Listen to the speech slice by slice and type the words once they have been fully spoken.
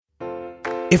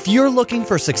If you're looking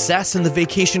for success in the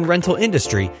vacation rental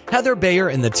industry, Heather Bayer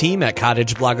and the team at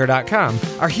cottageblogger.com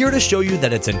are here to show you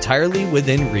that it's entirely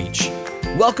within reach.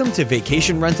 Welcome to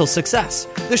Vacation Rental Success,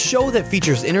 the show that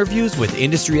features interviews with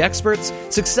industry experts,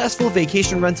 successful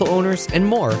vacation rental owners, and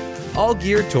more, all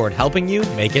geared toward helping you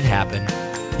make it happen.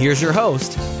 Here's your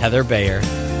host, Heather Bayer.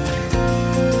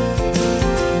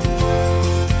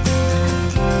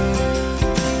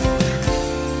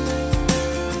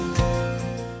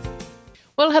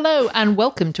 Well, hello, and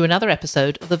welcome to another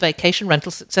episode of the Vacation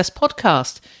Rental Success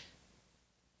Podcast.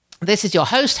 This is your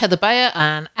host, Heather Bayer,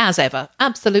 and as ever,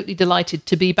 absolutely delighted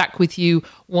to be back with you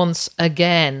once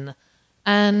again.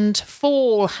 And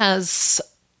fall has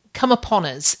come upon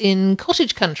us in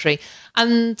cottage country,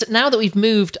 and now that we've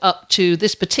moved up to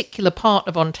this particular part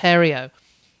of Ontario,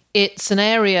 it's an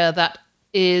area that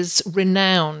is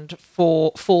renowned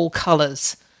for fall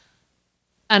colours.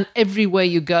 And everywhere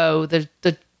you go, the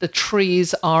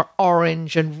trees are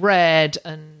orange and red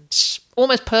and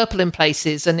almost purple in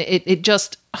places, and it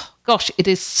just, oh gosh, it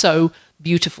is so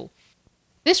beautiful.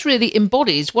 This really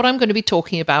embodies what I'm going to be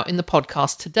talking about in the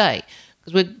podcast today,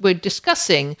 because we're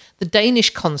discussing the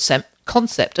Danish concept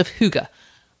of hygge,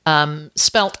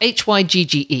 spelt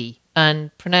Hygge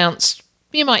and pronounced,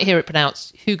 you might hear it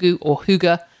pronounced hygge or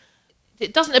hygge.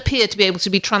 It doesn't appear to be able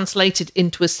to be translated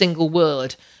into a single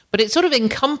word, but it sort of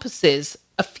encompasses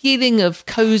a feeling of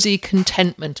cozy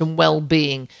contentment and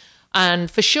well-being.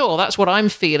 And for sure, that's what I'm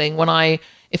feeling when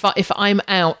if I'm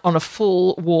out on a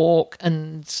full walk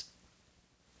and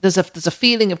there's a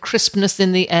feeling of crispness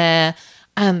in the air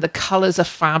and the colours are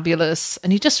fabulous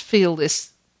and you just feel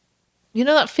this, you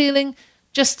know that feeling?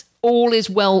 Just all is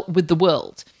well with the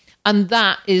world. And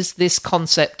that is this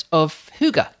concept of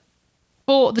hygge.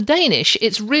 For the Danish,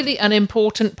 it's really an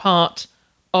important part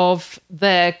of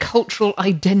their cultural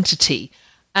identity.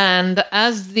 And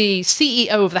as the CEO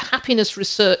of the Happiness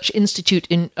Research Institute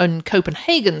in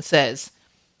Copenhagen says,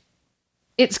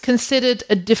 it's considered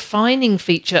a defining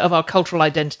feature of our cultural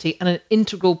identity and an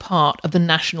integral part of the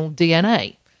national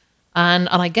DNA. And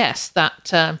I guess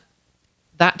that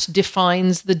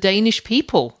defines the Danish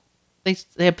people.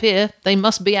 They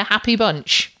must be a happy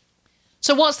bunch.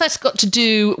 So what's that got to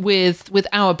do with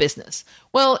our business?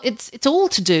 Well, it's all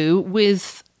to do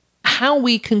with how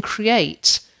we can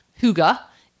create hygge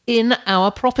in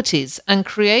our properties and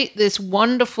create this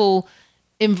wonderful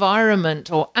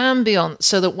environment or ambience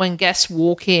so that when guests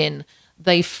walk in,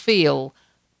 they feel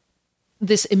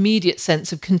this immediate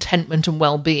sense of contentment and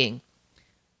well-being.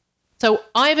 So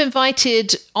I've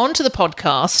invited onto the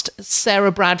podcast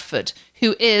Sarah Bradford,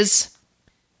 who is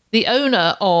the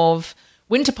owner of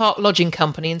Winter Park Lodging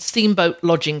Company and Steamboat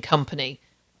Lodging Company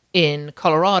in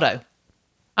Colorado.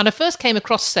 And I first came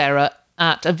across Sarah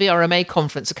at a VRMA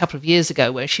conference a couple of years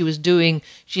ago where she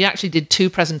actually did two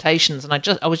presentations,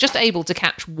 and I was just able to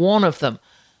catch one of them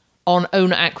on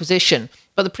owner acquisition.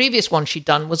 But the previous one she'd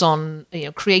done was on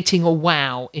creating a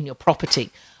wow in your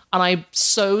property. And I'm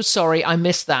so sorry I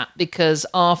missed that because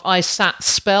I sat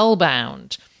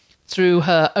spellbound through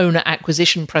her owner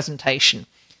acquisition presentation.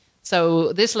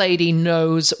 So this lady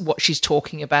knows what she's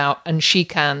talking about, and she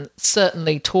can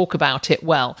certainly talk about it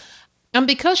well. And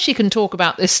because she can talk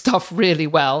about this stuff really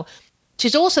well,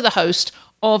 she's also the host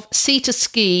of Sea to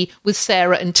Ski with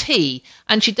Sarah and T.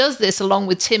 And she does this along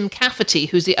with Tim Cafferty,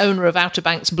 who's the owner of Outer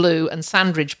Banks Blue and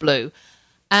Sandridge Blue.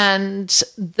 And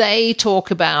they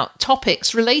talk about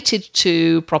topics related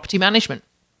to property management.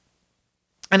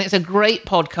 And it's a great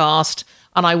podcast,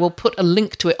 and I will put a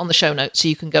link to it on the show notes so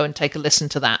you can go and take a listen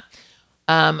to that.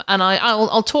 And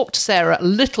I'll talk to Sarah a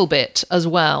little bit as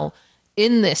well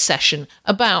in this session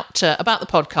about the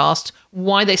podcast,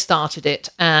 why they started it,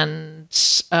 and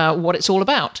what it's all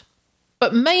about.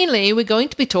 But mainly, we're going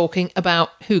to be talking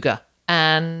about hygge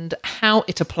and how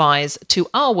it applies to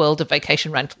our world of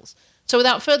vacation rentals. So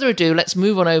without further ado, let's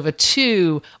move on over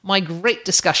to my great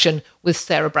discussion with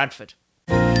Sarah Bradford.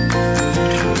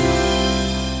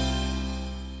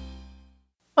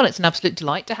 Well, it's an absolute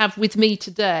delight to have with me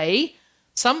today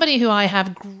somebody who I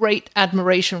have great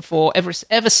admiration for ever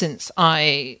since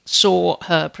I saw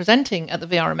her presenting at the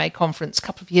VRMA conference a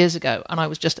couple of years ago, and I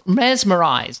was just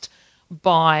mesmerized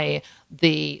by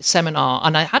the seminar.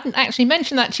 And I hadn't actually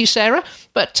mentioned that to you, Sarah,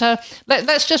 but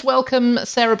let's just welcome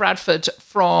Sarah Bradford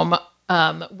from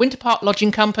Winter Park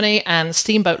Lodging Company and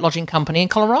Steamboat Lodging Company in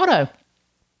Colorado.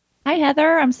 Hi,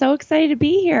 Heather. I'm so excited to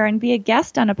be here and be a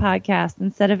guest on a podcast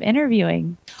instead of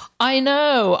interviewing. I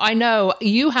know.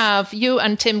 You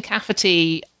and Tim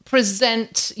Cafferty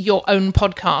present your own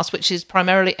podcast, which is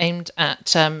primarily aimed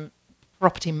at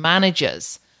property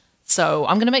managers. So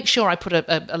I'm going to make sure I put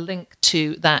a link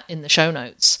to that in the show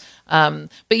notes.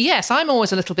 But yes, I'm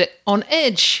always a little bit on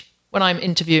edge when I'm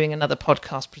interviewing another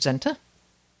podcast presenter.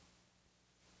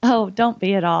 Oh, don't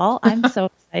be at all. I'm so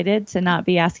excited to not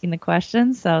be asking the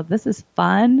questions. So this is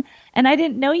fun. And I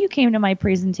didn't know you came to my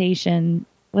presentation.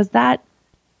 Was that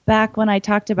back when I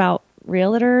talked about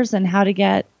realtors and how to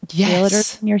get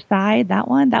realtors on your side? That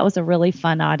one? That was a really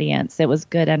fun audience. It was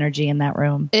good energy in that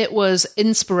room. It was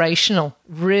inspirational,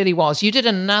 really was. You did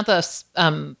another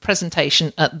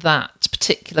presentation at that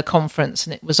particular conference,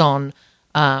 and it was on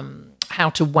how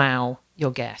to wow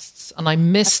your guests. And I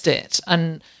missed it.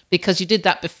 And because you did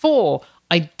that before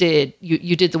I did,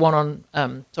 you did the one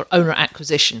on sort of owner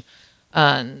acquisition.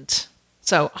 And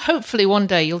so hopefully one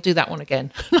day you'll do that one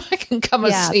again. I can come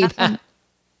and see that.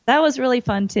 That was really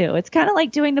fun too. It's kind of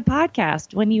like doing the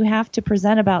podcast. When you have to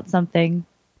present about something,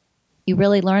 you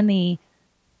really learn the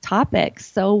topic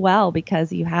so well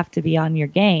because you have to be on your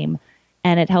game,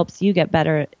 and it helps you get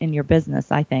better in your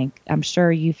business, I think. I'm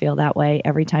sure you feel that way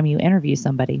every time you interview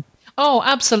somebody. Oh,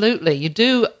 absolutely. You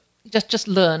do just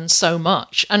learn so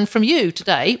much. And from you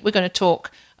today, we're going to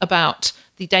talk about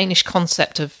the Danish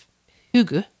concept of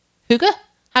hygge. Hygge?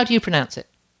 How do you pronounce it?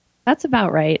 That's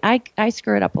about right. I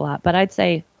screw it up a lot, but I'd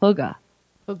say hygge.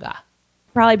 Hygge.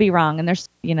 Probably be wrong. And there's,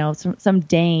 some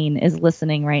Dane is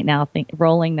listening right now,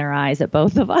 rolling their eyes at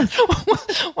both of us.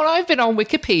 Well, I've been on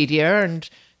Wikipedia and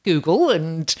Google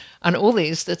and all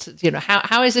these. That's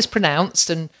how is this pronounced?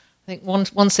 And I think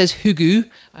one says hygge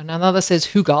and another says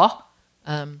hygge.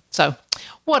 So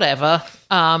whatever.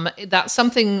 That's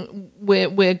something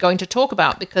we're going to talk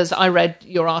about because I read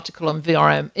your article on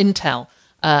VRM Intel.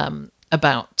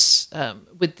 About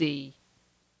with the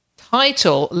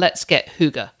title "Let's Get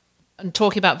Hygge" and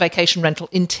talking about vacation rental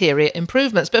interior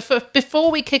improvements. But before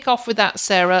we kick off with that,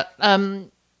 Sarah,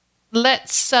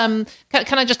 let's can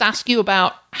I just ask you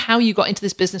about how you got into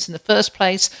this business in the first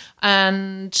place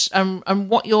and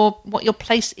what your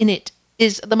place in it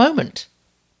is at the moment?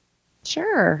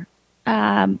 Sure.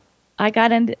 I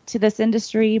got into this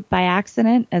industry by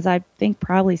accident, as I think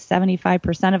probably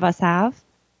 75% of us have.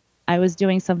 I was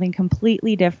doing something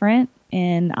completely different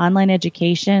in online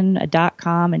education, a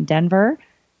 .com in Denver.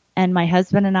 And my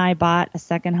husband and I bought a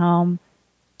second home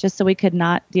just so we could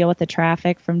not deal with the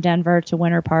traffic from Denver to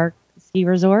Winter Park Ski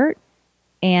Resort.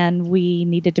 And we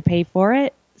needed to pay for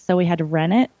it, so we had to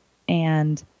rent it.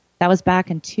 And that was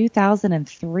back in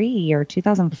 2003 or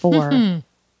 2004,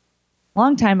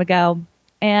 long time ago.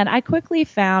 And I quickly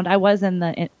found I was in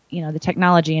the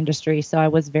technology industry, so I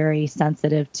was very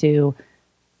sensitive to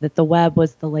that the web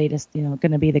was the latest, going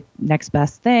to be the next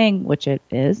best thing, which it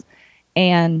is.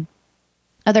 And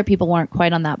other people weren't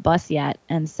quite on that bus yet.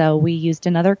 And so we used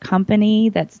another company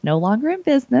that's no longer in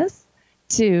business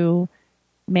to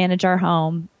manage our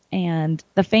home. And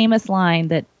the famous line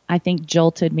that I think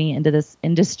jolted me into this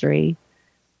industry,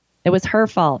 it was her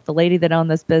fault, the lady that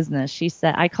owned this business. She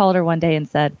said, I called her one day and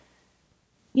said,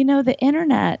 the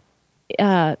internet,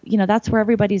 that's where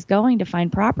everybody's going to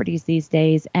find properties these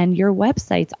days. And your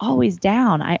website's always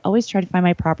down. I always try to find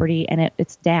my property and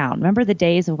it's down. Remember the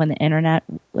days of when the internet,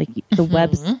 the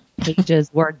web pages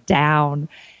were down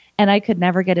and I could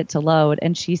never get it to load.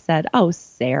 And she said, oh,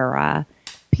 Sarah,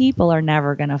 people are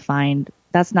never going to find,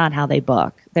 that's not how they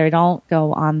book. They don't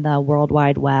go on the World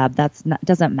Wide Web.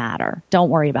 Doesn't matter. Don't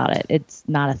worry about it. It's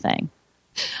not a thing.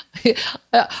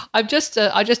 I just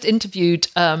interviewed,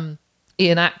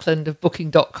 Ian Ackland of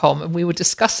Booking.com, and we were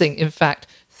discussing, in fact,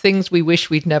 things we wish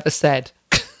we'd never said.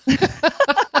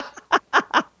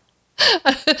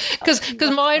 Because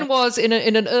mine was in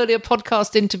an earlier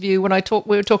podcast interview when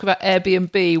we were talking about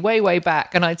Airbnb way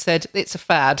back, and I'd said it's a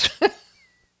fad.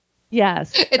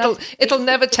 Yes, it'll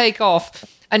never take off.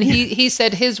 And he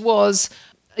said his was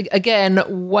again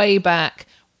way back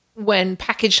when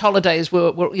packaged holidays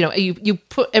were you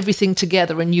put everything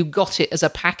together and you got it as a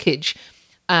package.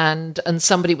 And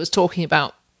somebody was talking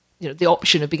about, the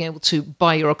option of being able to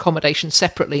buy your accommodation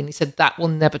separately. And he said, that will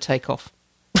never take off.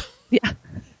 Yeah.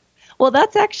 Well,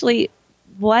 that's actually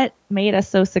what made us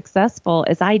so successful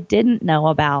is I didn't know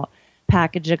about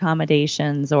package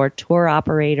accommodations or tour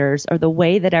operators or the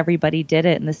way that everybody did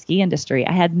it in the ski industry.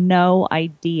 I had no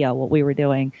idea what we were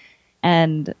doing.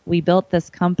 And we built this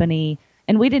company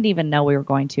and we didn't even know we were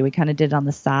going to. We kind of did it on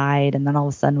the side. And then all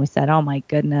of a sudden we said, oh, my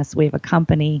goodness, we have a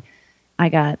company. I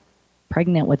got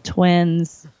pregnant with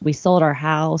twins. We sold our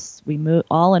house. We moved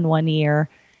all in 1 year.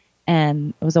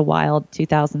 And it was a wild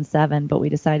 2007, but we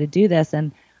decided to do this.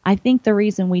 And I think the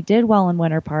reason we did well in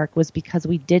Winter Park was because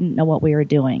we didn't know what we were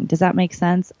doing. Does that make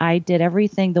sense? I did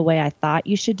everything the way I thought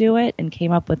you should do it and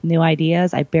came up with new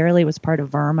ideas. I barely was part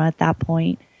of Verma at that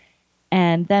point.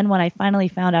 And then when I finally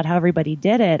found out how everybody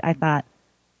did it, I thought,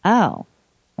 oh,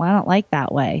 well, I don't like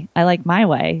that way. I like my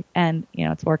way. And,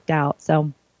 it's worked out.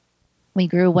 So we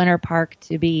grew Winter Park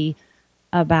to be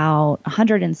about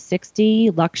 160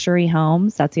 luxury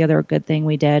homes. That's the other good thing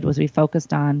we did was we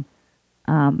focused on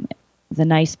the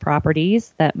nice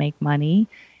properties that make money.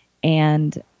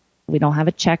 And we don't have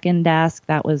a check-in desk.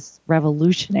 That was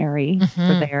revolutionary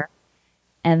for there.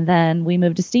 And then we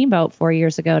moved to Steamboat 4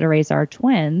 years ago to raise our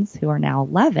twins, who are now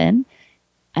 11.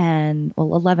 And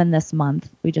 11 this month.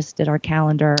 We just did our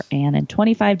calendar, and in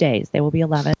 25 days, they will be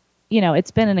 11.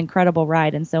 It's been an incredible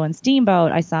ride. And so in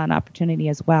Steamboat, I saw an opportunity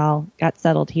as well, got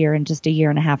settled here. And just a year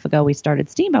and a half ago, we started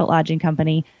Steamboat Lodging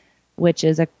Company, which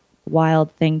is a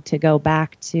wild thing to go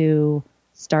back to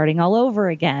starting all over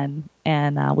again.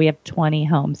 And we have 20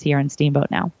 homes here in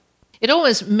Steamboat now. It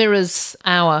almost mirrors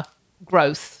our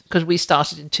growth because we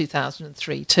started in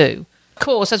 2003 too. Of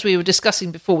course, as we were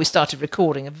discussing before we started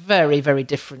recording, are very, very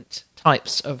different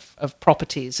types of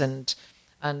properties and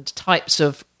types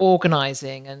of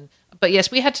organising. But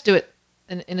yes, we had to do it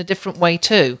in a different way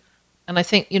too. And I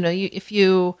think, if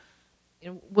you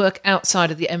work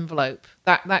outside of the envelope,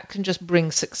 that can just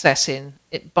bring success in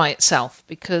it by itself,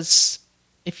 because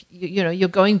if you're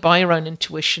going by your own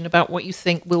intuition about what you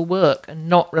think will work and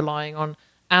not relying on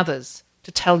others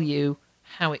to tell you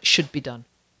how it should be done.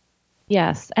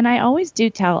 Yes. And I always do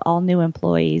tell all new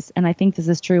employees, and I think this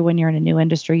is true when you're in a new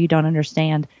industry you don't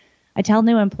understand. I tell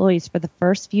new employees, for the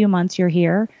first few months you're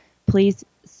here, please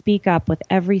speak up with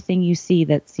everything you see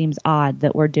that seems odd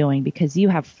that we're doing, because you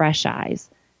have fresh eyes.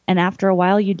 And after a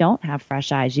while, you don't have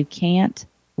fresh eyes. You can't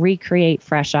recreate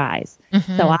fresh eyes.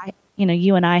 So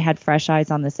you and I had fresh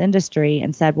eyes on this industry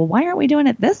and said, well, why aren't we doing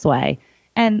it this way?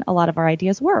 And a lot of our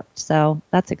ideas worked. So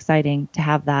that's exciting to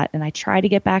have that. And I try to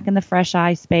get back in the fresh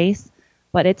eye space,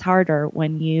 but it's harder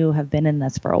when you have been in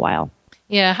this for a while.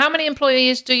 Yeah. How many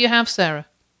employees do you have, Sarah?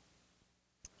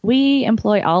 We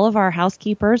employ all of our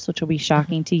housekeepers, which will be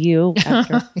shocking to you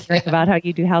after hearing about how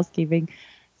you do housekeeping.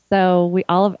 So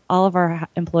all of our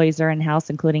employees are in-house,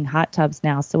 including hot tubs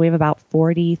now. So we have about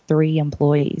 43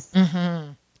 employees.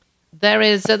 There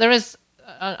is,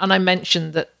 and I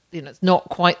mentioned that it's not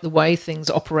quite the way things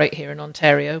operate here in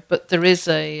Ontario, but there is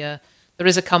a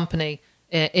company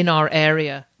in our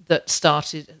area that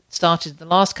started the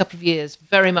last couple of years,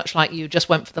 very much like you, just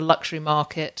went for the luxury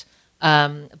market.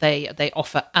 They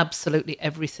offer absolutely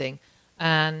everything,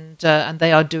 and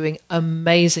they are doing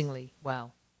amazingly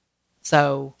well.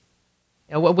 So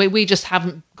we just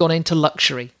haven't gone into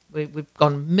luxury. We've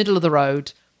gone middle of the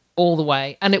road all the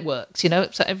way, and it works. So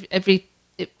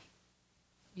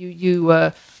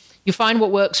you find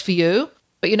what works for you.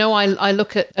 But I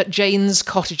look at Jane's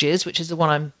Cottages, which is the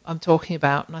one I'm talking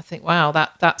about, and I think, wow,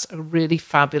 that's a really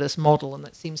fabulous model, and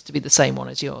that seems to be the same one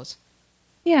as yours.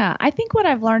 Yeah, I think what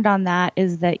I've learned on that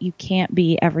is that you can't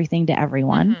be everything to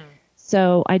everyone.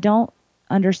 So I don't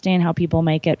understand how people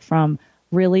make it from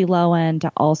really low end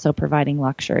to also providing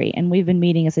luxury. And we've been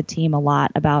meeting as a team a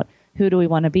lot about who do we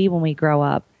want to be when we grow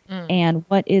up and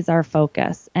what is our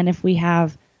focus. And if we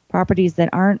have properties that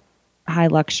aren't high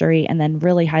luxury and then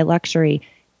really high luxury,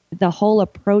 the whole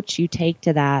approach you take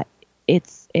to that,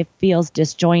 it feels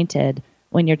disjointed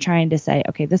when you're trying to say,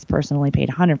 okay, this person only paid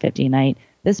 $150 a night,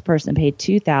 this person paid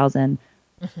 $2,000.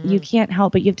 You can't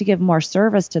help but you have to give more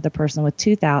service to the person with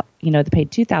 $2,000, that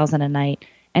paid $2,000 a night.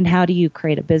 And how do you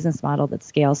create a business model that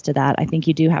scales to that? I think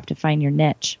you do have to find your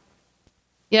niche.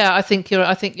 Yeah, I think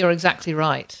you're exactly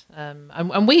right.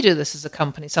 And we do this as a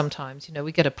company sometimes.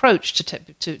 We get approached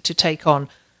to take on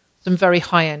some very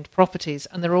high-end properties,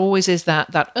 and there always is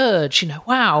that urge,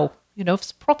 wow, if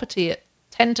it's property at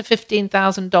 $10,000 to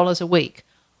 $15,000 a week,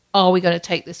 are we going to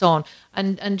take this on?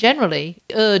 And generally,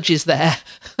 urge is there,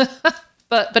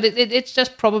 but it's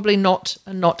just probably not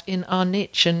in our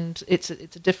niche, and it's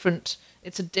a different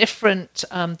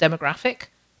demographic,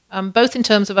 both in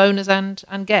terms of owners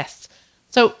and guests.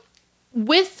 So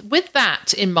with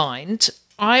that in mind,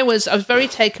 I was very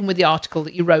taken with the article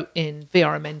that you wrote in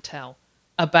VRMNTEL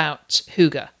about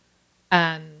Hygge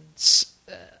and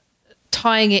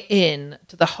tying it in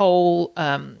to the whole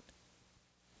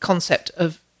concept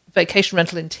of vacation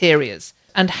rental interiors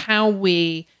and how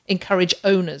we encourage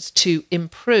owners to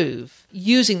improve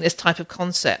using this type of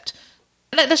concept.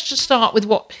 Let's just start with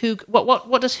what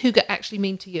does Hygge actually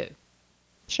mean to you?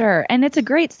 Sure. And it's a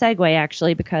great segue,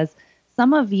 actually, because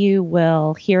some of you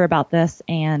will hear about this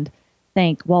and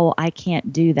think, well, I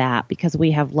can't do that because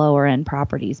we have lower end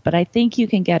properties. But I think you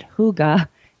can get Hygge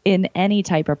in any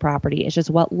type of property. It's just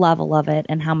what level of it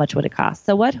and how much would it cost.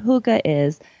 So what Hygge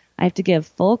is, I have to give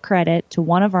full credit to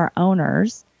one of our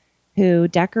owners who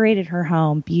decorated her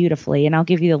home beautifully. And I'll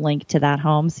give you the link to that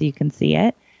home so you can see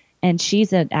it. And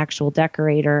she's an actual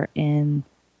decorator in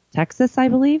Texas, I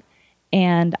believe.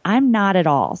 And I'm not at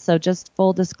all. So just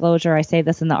full disclosure, I say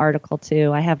this in the article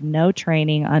too. I have no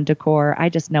training on decor. I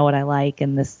just know what I like,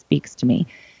 and this speaks to me.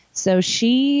 So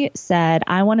she said,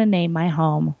 I want to name my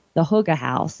home the Hygge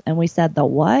House. And we said, the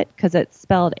what? Because it's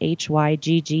spelled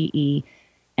Hygge.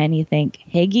 And you think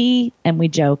Higgy, and we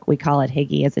joke, we call it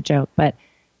Higgy as a joke. But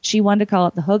she wanted to call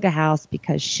it the Hygge House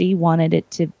because she wanted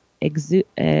it to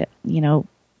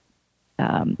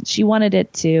she wanted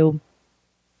it to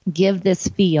give this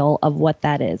feel of what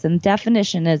that is. And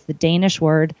definition is the Danish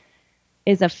word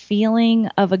is a feeling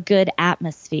of a good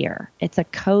atmosphere. It's a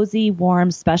cozy,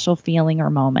 warm, special feeling or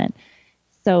moment.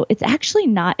 So it's actually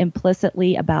not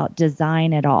implicitly about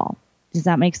design at all. Does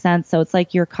that make sense? So it's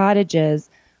like your cottages,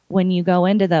 when you go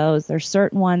into those, there's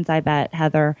certain ones, I bet,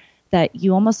 Heather, that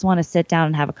you almost want to sit down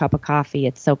and have a cup of coffee.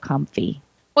 It's so comfy.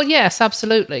 Well, yes,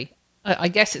 absolutely. I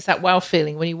guess it's that wow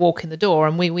feeling when you walk in the door,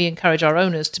 and we encourage our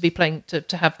owners to be playing,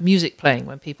 to have music playing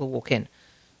when people walk in.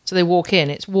 So they walk in,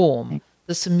 it's warm,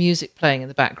 there's some music playing in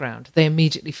the background. They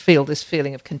immediately feel this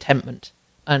feeling of contentment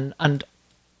and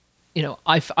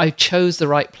I chose the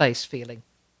right place feeling.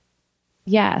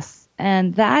 Yes,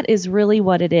 and that is really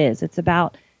what it is. It's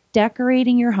about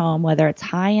decorating your home, whether it's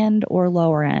high end or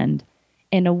lower end,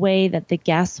 in a way that the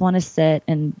guests want to sit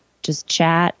and just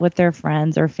chat with their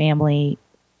friends or family,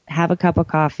 have a cup of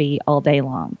coffee all day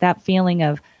long. That feeling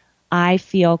of, I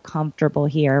feel comfortable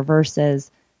here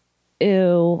versus,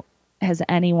 ew, has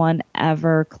anyone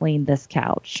ever cleaned this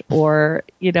couch? Or,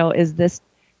 is this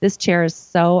chair is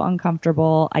so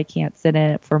uncomfortable, I can't sit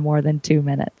in it for more than 2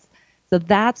 minutes. So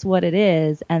that's what it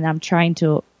is. And I'm trying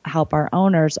to help our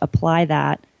owners apply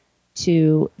that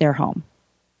to their home.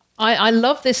 I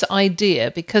love this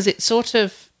idea because it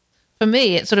for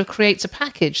me, it sort of creates a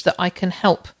package that I can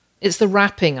help. It's the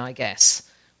wrapping, I guess.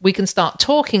 We can start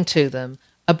talking to them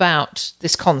about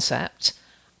this concept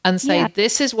and say,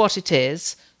 This is what it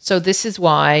is. So this is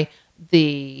why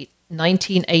the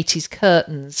 1980s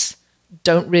curtains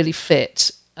don't really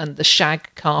fit and the shag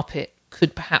carpet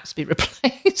could perhaps be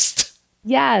replaced.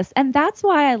 Yes, and that's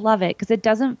why I love it, because it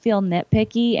doesn't feel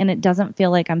nitpicky and it doesn't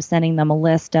feel like I'm sending them a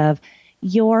list of,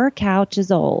 your couch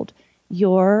is old,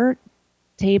 your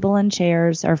table and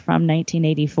chairs are from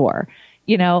 1984.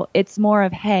 It's more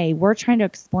of, hey, we're trying to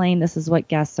explain this is what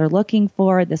guests are looking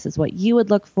for. This is what you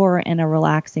would look for in a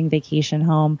relaxing vacation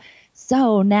home.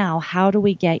 So now how do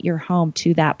we get your home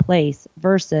to that place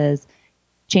versus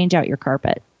change out your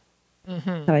carpet?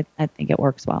 Mm-hmm. So I think it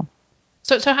works well.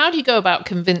 So how do you go about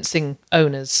convincing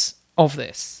owners of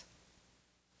this?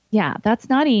 Yeah, that's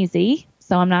not easy.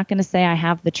 So I'm not going to say I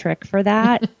have the trick for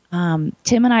that. Tim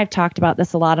and I have talked about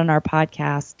this a lot on our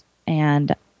podcast,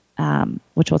 and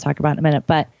which we'll talk about in a minute.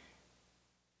 But,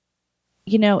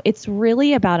 it's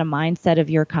really about a mindset of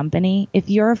your company. If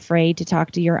you're afraid to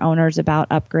talk to your owners about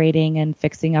upgrading and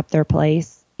fixing up their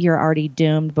place, you're already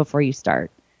doomed before you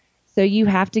start. So you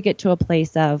have to get to a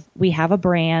place of, we have a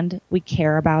brand, we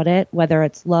care about it, whether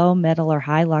it's low, middle, or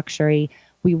high luxury.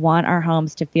 We want our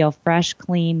homes to feel fresh,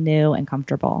 clean, new, and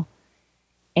comfortable.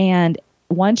 And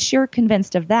once you're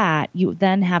convinced of that, you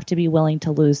then have to be willing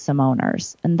to lose some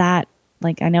owners. And that,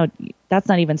 I know that's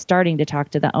not even starting to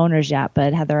talk to the owners yet,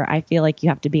 but Heather, I feel like you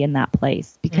have to be in that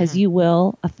place because you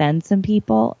will offend some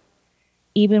people,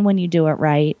 even when you do it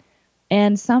right.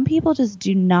 And some people just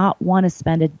do not want to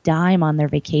spend a dime on their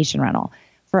vacation rental.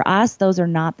 For us, those are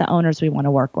not the owners we want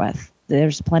to work with.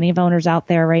 There's plenty of owners out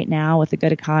there right now with a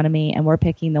good economy, and we're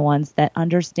picking the ones that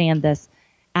understand this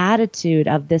attitude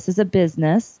of, this is a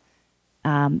business.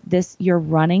 You're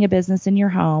running a business in your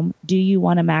home. Do you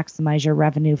want to maximize your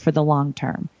revenue for the long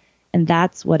term? And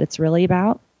that's what it's really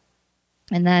about.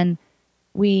 And then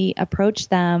we approach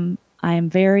them. I am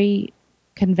very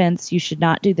convinced you should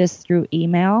not do this through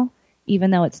email.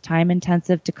 Even though it's time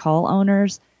intensive to call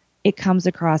owners, it comes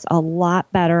across a lot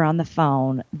better on the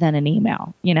phone than an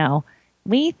email.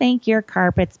 We think your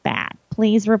carpet's bad.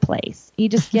 Please replace. You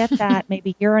just get that.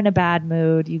 Maybe you're in a bad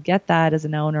mood. You get that as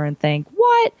an owner and think,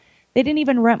 what? They didn't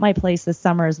even rent my place this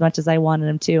summer as much as I wanted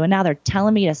them to. And now they're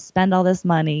telling me to spend all this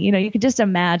money. You could just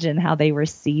imagine how they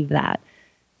receive that.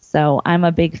 So I'm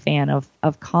a big fan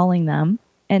of calling them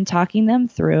and talking them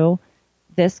through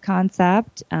this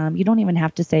concept. You don't even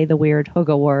have to say the weird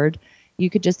Hygge word. You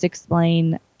could just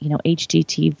explain,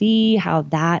 HGTV, how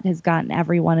that has gotten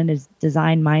everyone in his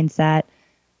design mindset.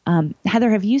 Heather,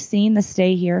 have you seen the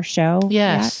Stay Here show?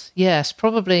 Yes,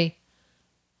 probably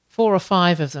 4 or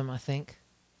 5 of them, I think.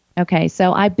 Okay,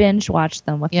 so I binge watched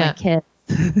them with my kids.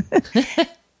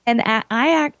 And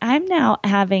I'm now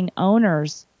having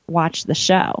owners watch the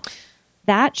show.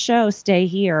 that show, Stay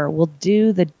Here, will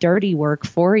do the dirty work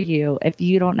for you if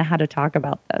you don't know how to talk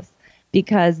about this,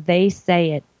 because they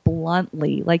say it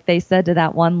bluntly. Like they said to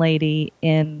that one lady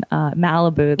in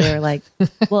Malibu, they're like,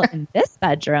 well, in this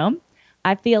bedroom,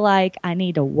 I feel like I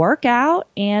need to work out,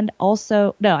 and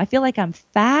also, no, I feel like I'm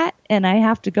fat and I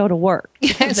have to go to work.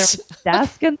 Yes. There's a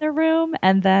desk in the room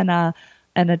and then a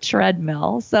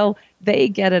treadmill. So they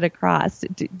get it across.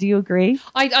 Do you agree?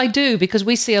 I do, because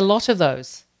we see a lot of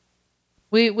those.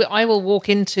 I will walk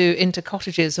into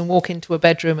cottages and walk into a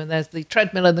bedroom, and there's the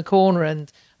treadmill in the corner,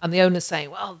 and the owner's saying,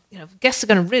 well, guests are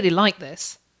going to really like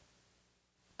this.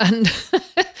 And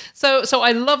so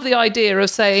I love the idea of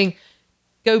saying,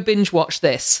 go binge watch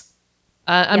this.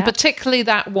 And particularly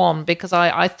that one, because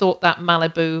I thought that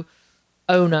Malibu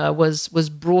owner was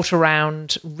brought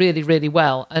around really, really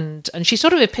well. And she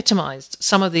sort of epitomized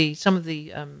some of the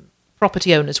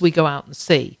property owners we go out and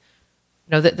see.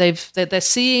 That they're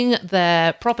seeing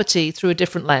their property through a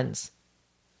different lens.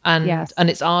 And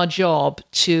it's our job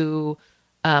to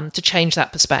change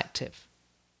that perspective.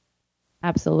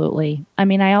 Absolutely. I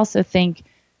mean, I also think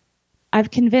I've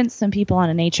convinced some people on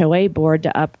an HOA board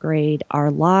to upgrade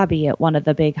our lobby at one of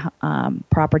the big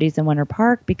properties in Winter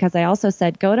Park, because I also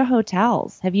said, go to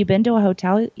hotels. Have you been to a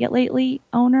hotel yet lately,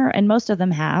 owner? And most of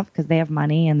them have, because they have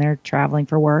money and they're traveling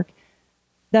for work.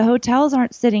 The hotels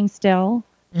aren't sitting still.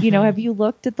 Mm-hmm. Have you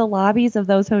looked at the lobbies of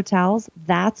those hotels?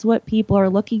 That's what people are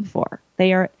looking for.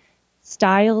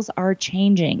 Styles are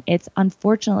changing. It's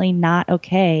unfortunately not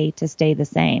okay to stay the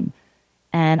same.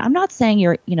 And I'm not saying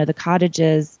the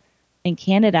cottages in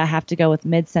Canada have to go with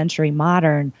mid-century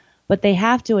modern, but they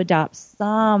have to adopt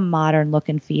some modern look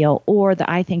and feel, or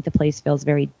I think the place feels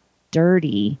very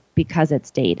dirty because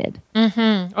it's dated.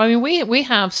 Mm-hmm. I mean, we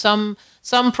have some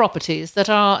properties that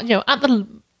are at the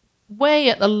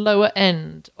lower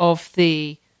end of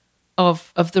the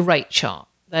rate chart.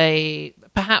 They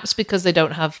perhaps because they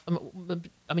don't have.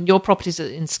 I mean, your properties are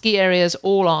in ski areas.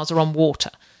 All ours are on water,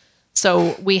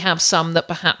 so we have some that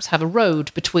perhaps have a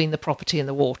road between the property and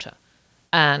the water.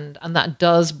 And that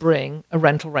does bring a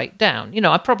rental rate down.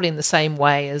 Probably in the same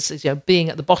way as being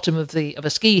at the bottom of a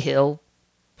ski hill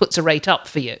puts a rate up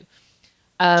for you.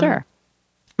 Sure.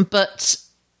 But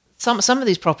some of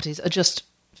these properties are just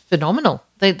phenomenal.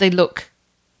 They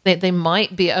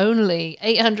might be only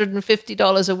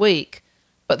 $850 a week,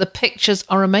 but the pictures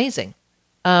are amazing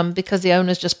because the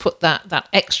owners just put that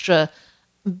extra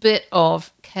bit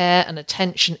of care and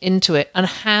attention into it, and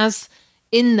has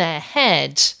in their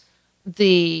head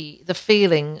the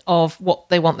feeling of what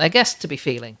they want their guests to be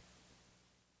feeling.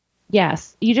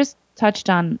 Yes, you just touched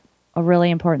on a really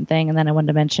important thing, and then I wanted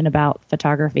to mention about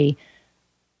photography.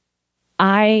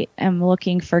 I am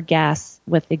looking for guests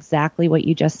with exactly what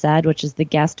you just said, which is the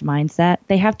guest mindset.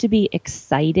 They have to be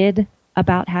excited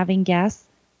about having guests.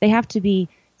 They have to be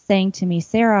saying to me,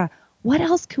 Sarah, what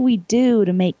else can we do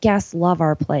to make guests love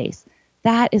our place?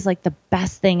 That is like the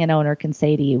best thing an owner can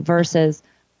say to you versus,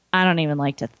 I don't even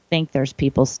like to think there's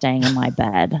people staying in my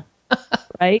bed,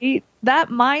 right? That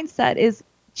mindset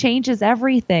changes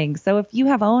everything. So if you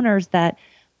have owners that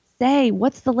say,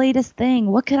 what's the latest thing?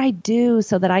 What could I do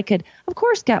so that I could, of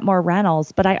course, get more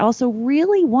rentals, but I also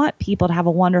really want people to have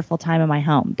a wonderful time in my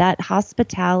home. That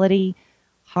hospitality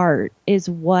heart is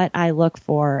what I look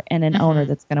for in an owner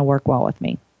that's going to work well with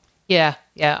me. Yeah.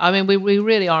 I mean, we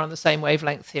really are on the same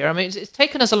wavelength here. I mean, it's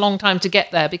taken us a long time to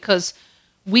get there because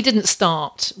we didn't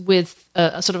start with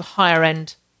a sort of higher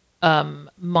end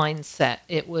mindset.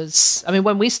 It was, I mean,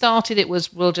 when we started, it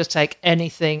was, we'll just take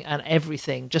anything and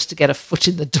everything just to get a foot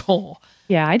in the door.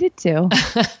 Yeah, I did too.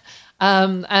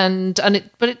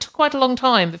 But it took quite a long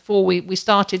time before we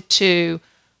started to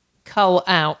cull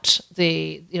out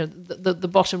the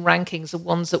bottom rankings, the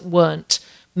ones that weren't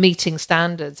meeting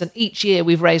standards. And each year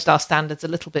we've raised our standards a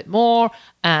little bit more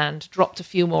and dropped a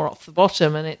few more off the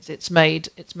bottom, and it's made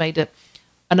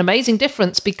an amazing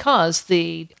difference because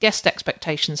the guest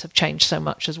expectations have changed so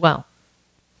much as well.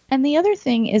 And the other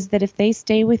thing is that if they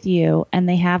stay with you and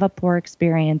they have a poor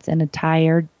experience in a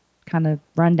tired, kind of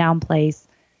rundown place,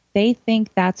 they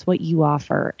think that's what you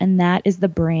offer, and that is the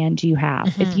brand you have.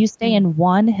 Mm-hmm. If you stay in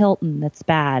one Hilton that's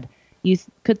bad, you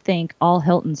could think all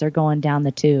Hiltons are going down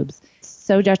the tubes. It's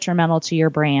so detrimental to your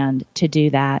brand to do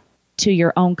that. To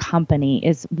your own company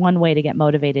is one way to get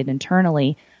motivated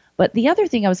internally. But the other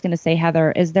thing I was going to say,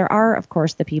 Heather, is there are, of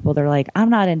course, the people that are like, I'm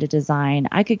not into design.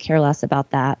 I could care less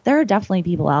about that. There are definitely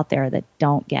people out there that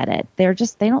don't get it. They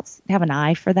don't have an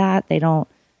eye for that. They don't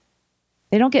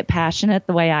get passionate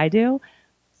the way I do.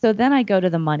 So then I go to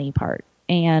the money part,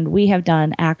 and we have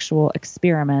done actual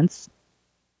experiments,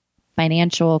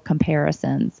 financial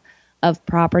comparisons of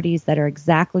properties that are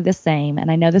exactly the same.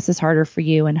 And I know this is harder for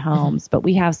you in homes, but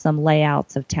we have some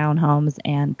layouts of townhomes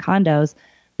and condos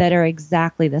that are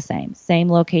exactly the same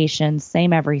location,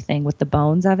 same everything with the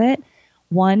bones of it.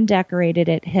 One decorated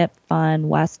it hip, fun,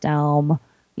 West Elm,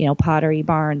 Pottery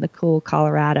Barn, the cool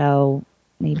Colorado,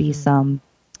 maybe some,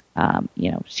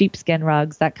 sheepskin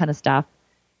rugs, that kind of stuff.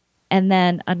 And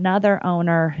then another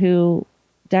owner who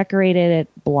decorated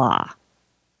it blah.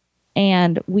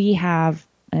 And we have,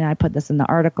 and I put this in the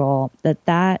article,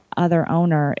 that other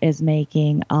owner is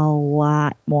making a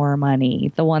lot more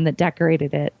money, the one that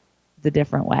decorated it the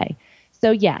different way.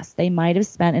 So yes, they might have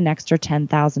spent an extra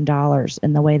 $10,000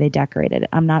 in the way they decorated it.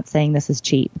 I'm not saying this is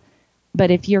cheap. But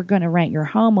if you're going to rent your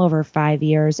home over 5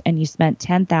 years and you spent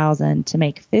 $10,000 to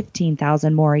make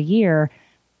 $15,000 more a year,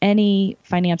 any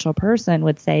financial person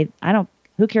would say,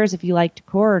 who cares if you like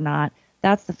decor or not?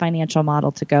 That's the financial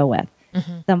model to go with.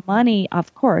 The money,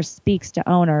 of course, speaks to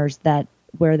owners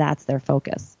where that's their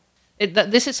focus.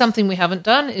 This is something we haven't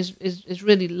done is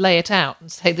really lay it out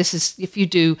and say, this is, if you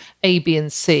do A, B,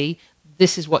 and C,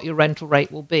 this is what your rental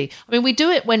rate will be. I mean, we do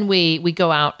it when we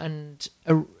go out and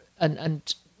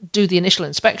do the initial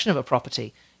inspection of a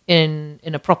property in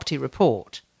a property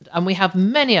report. And we have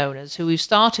many owners who we've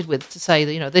started with to say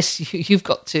that, you've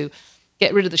got to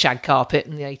get rid of the shag carpet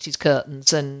and the 80s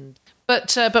curtains.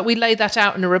 But we lay that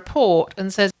out in a report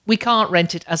and says, we can't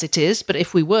rent it as it is, but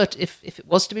if it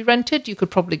was to be rented, you could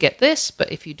probably get this.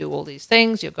 But if you do all these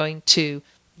things, you're going to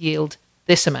yield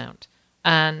this amount.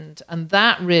 And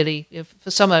that really,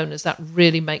 for some owners, that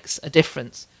really makes a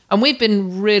difference. And we've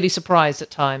been really surprised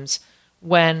at times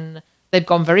when they've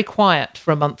gone very quiet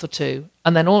for a month or two,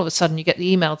 and then all of a sudden you get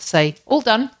the email to say, all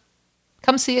done,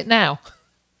 come see it now.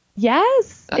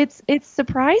 Yes, it's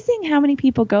surprising how many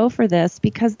people go for this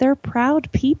because they're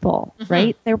proud people,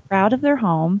 right? They're proud of their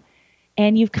home,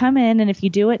 and you've come in, and if you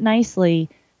do it nicely,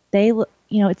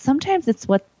 sometimes it's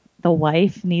what the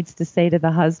wife needs to say to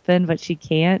the husband, but she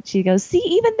can't. She goes, see,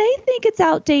 even they think it's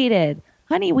outdated.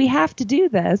 Honey, we have to do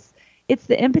this. It's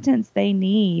the impotence they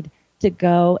need to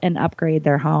go and upgrade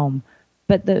their home.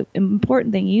 But the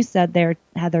important thing you said there,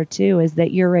 Heather, too, is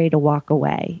that you're ready to walk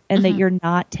away and that you're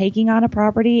not taking on a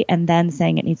property and then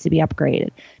saying it needs to be upgraded,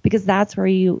 because that's where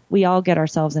we all get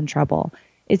ourselves in trouble,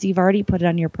 is you've already put it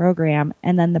on your program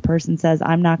and then the person says,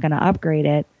 I'm not going to upgrade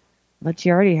it, but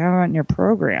you already have it on your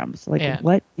program. So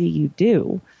what do you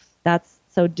do?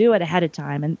 So do it ahead of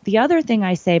time. And the other thing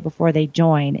I say before they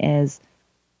join is,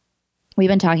 we've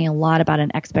been talking a lot about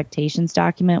an expectations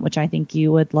document, which I think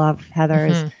you would love, Heather,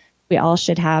 is we all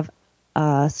should have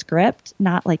a script,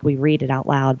 not like we read it out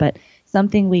loud, but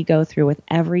something we go through with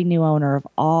every new owner of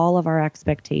all of our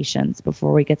expectations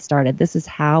before we get started. This is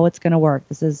how it's going to work.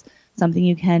 This is something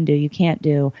you can do, you can't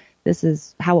do. This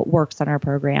is how it works on our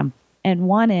program. And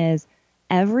one is,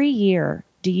 every year,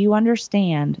 do you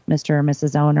understand, Mr. or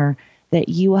Mrs. Owner, that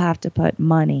you will have to put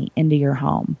money into your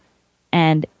home?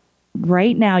 And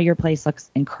right now, your place looks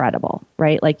incredible,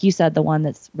 right? Like you said, the one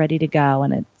that's ready to go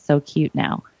and it's so cute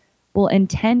now. Well, in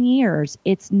 10 years,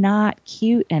 it's not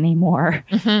cute anymore.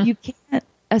 You can't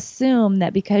assume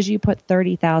that because you put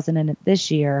 $30,000 in it this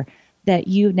year, that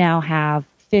you now have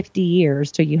 50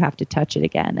 years till you have to touch it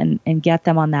again, and get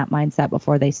them on that mindset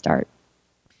before they start.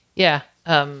 Yeah.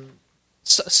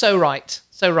 So right.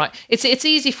 It's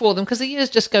easy for them because the years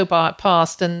just go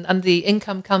past and the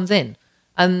income comes in.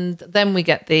 And then we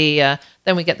get the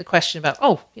question about,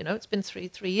 it's been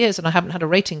three years and I haven't had a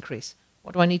rate increase.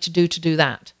 What do I need to do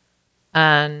that?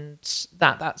 And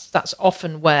that's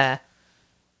often where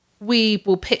we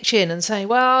will pitch in and say,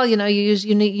 well, you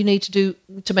need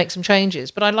to make some changes.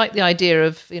 But I like the idea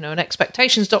of an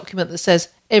expectations document that says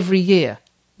every year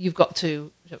you've got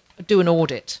to do an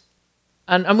audit,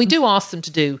 and we do ask them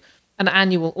to do an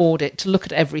annual audit to look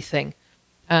at everything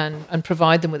and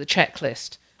provide them with a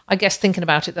checklist. I guess thinking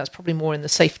about it, that's probably more in the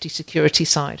safety security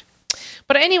side.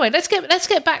 But anyway, let's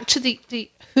get back to the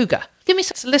Hygge. Give me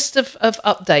a list of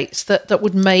updates that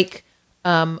would make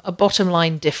a bottom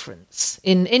line difference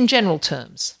in general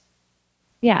terms.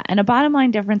 Yeah, and a bottom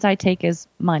line difference I take is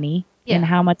money and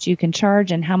how much you can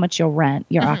charge and how much you'll rent.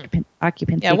 Your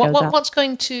occupancy goes up. What's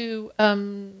going to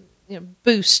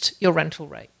boost your rental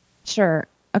rate? Sure.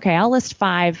 Okay, I'll list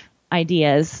 5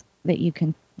 ideas that you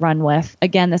can run with.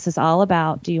 Again, this is all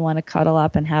about, do you want to cuddle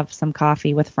up and have some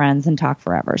coffee with friends and talk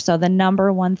forever? So the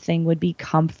number one thing would be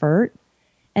comfort.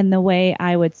 And the way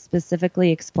I would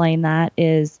specifically explain that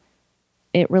is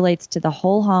it relates to the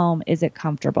whole home. Is it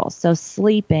comfortable? So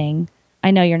sleeping,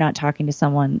 I know you're not talking to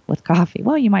someone with coffee.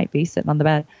 Well, you might be sitting on the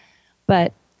bed.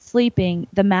 But sleeping,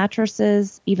 the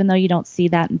mattresses, even though you don't see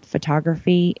that in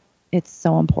photography, it's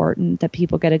so important that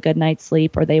people get a good night's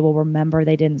sleep or they will remember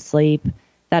they didn't sleep.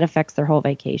 That affects their whole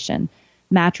vacation.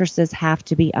 Mattresses have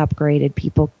to be upgraded.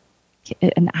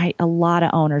 A lot of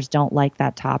owners don't like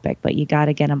that topic, but you got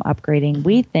to get them upgrading.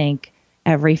 We think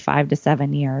every 5 to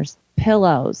 7 years.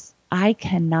 Pillows. I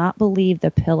cannot believe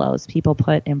the pillows people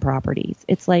put in properties.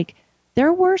 It's like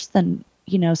they're worse than,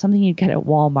 something you get at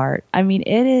Walmart. I mean,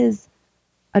 it is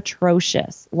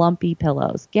atrocious, lumpy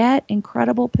pillows. Get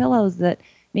incredible pillows that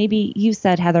maybe you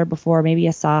said, Heather, before, maybe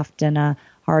a soft and a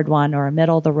hard one, or a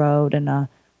middle of the road and a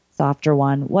softer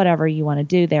one, whatever you want to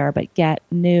do there, but get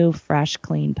new, fresh,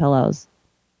 clean pillows.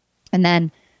 And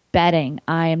then bedding.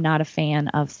 I am not a fan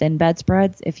of thin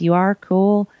bedspreads. If you are,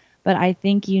 cool, but I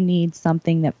think you need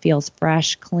something that feels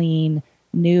fresh, clean,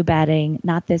 new bedding,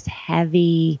 not this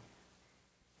heavy,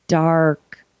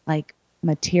 dark, like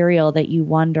material that you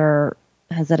wonder,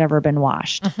 has it ever been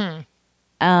washed? Mm-hmm.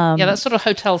 Yeah, that's sort of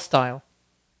hotel style.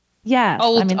 Yes.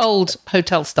 Old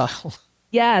hotel style.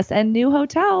 Yes, and new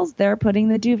hotels, they're putting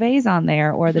the duvets on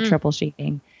there or the triple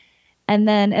sheeting. And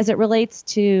then as it relates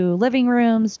to living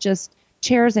rooms, just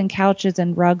chairs and couches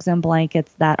and rugs and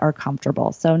blankets that are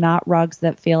comfortable. So not rugs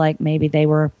that feel like maybe they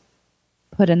were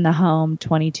put in the home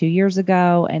 22 years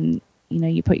ago and,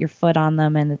 you put your foot on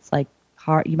them and it's like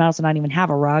hard. You might also not even have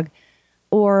a rug.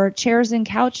 Or chairs and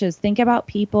couches. Think about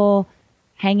people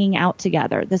hanging out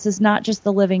together. This is not just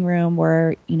the living room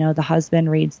where, the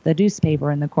husband reads the newspaper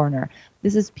in the corner.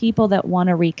 This is people that want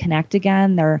to reconnect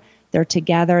again. They're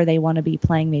together. They want to be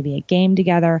playing maybe a game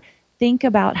together. Think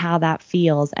about how that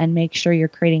feels and make sure you're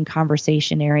creating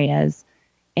conversation areas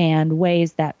and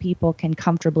ways that people can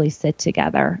comfortably sit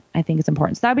together. I think it's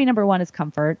important. So that'd be number one, is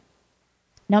comfort.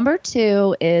 Number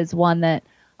two is one that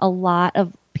a lot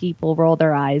of people roll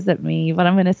their eyes at me, but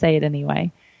I'm going to say it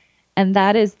anyway. And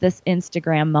that is this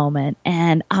Instagram moment.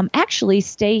 And actually,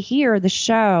 Stay Here, the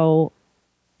show,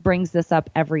 brings this up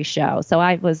every show. So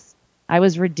I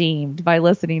was redeemed by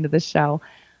listening to the show.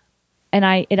 And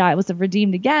I was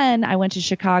redeemed again. I went to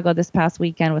Chicago this past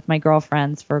weekend with my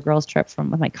girlfriends for a girls' trip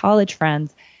with my college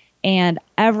friends. And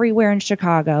everywhere in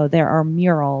Chicago, there are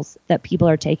murals that people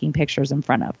are taking pictures in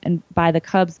front of. And by the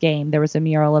Cubs game, there was a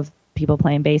mural of people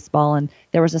playing baseball, and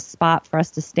there was a spot for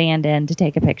us to stand in to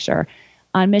take a picture.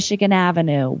 On Michigan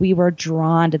Avenue, we were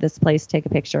drawn to this place to take a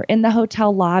picture. In the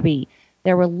hotel lobby,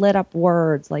 there were lit up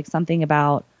words like something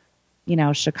about,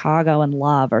 Chicago and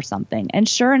love or something. And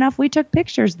sure enough, we took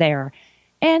pictures there.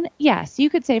 And yes, you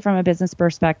could say from a business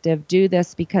perspective, do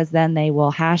this because then they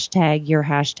will hashtag your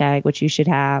hashtag, which you should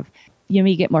have. You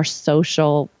may get more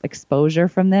social exposure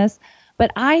from this.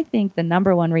 But I think the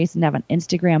number one reason to have an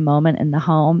Instagram moment in the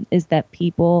home is that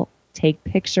people take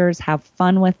pictures, have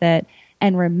fun with it,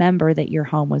 and remember that your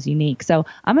home was unique. So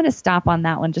I'm going to stop on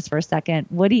that one just for a second.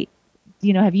 What do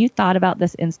you have you thought about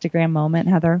this Instagram moment,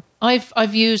 Heather?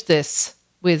 I've used this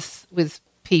with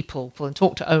people and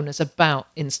talked to owners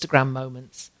about Instagram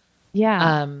moments.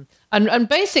 Yeah. And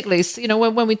basically,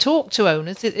 when we talk to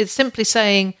owners, it's simply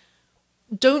saying,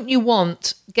 don't you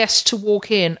want guests to walk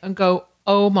in and go,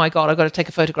 oh my God, I've got to take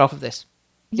a photograph of this.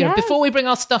 Before we bring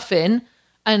our stuff in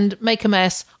and make a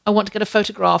mess, I want to get a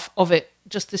photograph of it,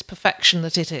 just this perfection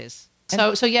that it is.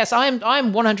 So yes, I'm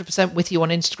 100% with you on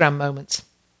Instagram moments.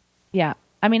 Yeah.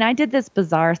 I mean, I did this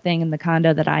bizarre thing in the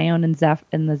condo that I own in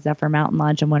the Zephyr Mountain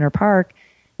Lodge in Winter Park.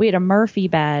 We had a Murphy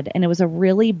bed, and it was a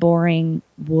really boring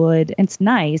wood. It's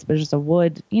nice, but it's just a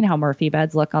wood. You know how Murphy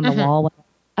beds look on the wall.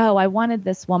 Oh, I wanted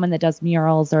this woman that does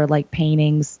murals or like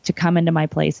paintings to come into my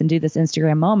place and do this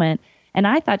Instagram moment. And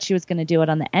I thought she was going to do it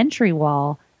on the entry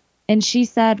wall. And she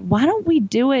said, why don't we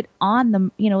do it on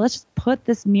the, let's just put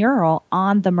this mural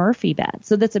on the Murphy bed.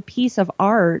 So that's a piece of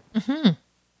art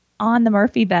on the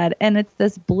Murphy bed. And it's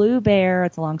this blue bear.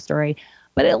 It's a long story,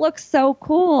 but it looks so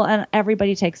cool. And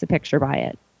everybody takes a picture by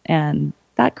it. And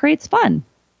that creates fun.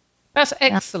 That's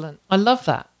excellent. I love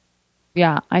that.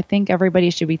 Yeah, I think everybody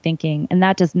should be thinking, and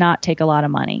that does not take a lot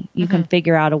of money. You can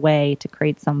figure out a way to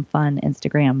create some fun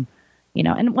Instagram,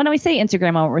 and when we say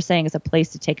Instagram, what we're saying is a place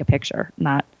to take a picture,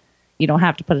 not, you don't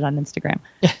have to put it on Instagram.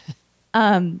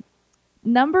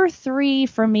 Number 3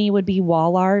 for me would be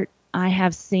wall art. I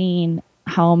have seen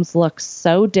homes look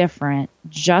so different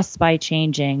just by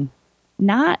changing,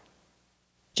 not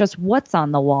just what's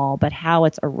on the wall, but how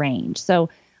it's arranged. So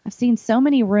I've seen so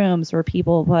many rooms where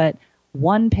people put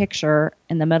one picture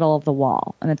in the middle of the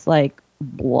wall and it's like,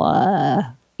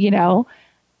 blah, and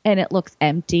it looks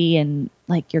empty and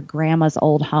like your grandma's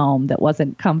old home that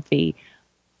wasn't comfy.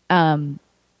 But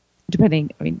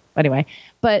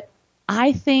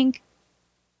I think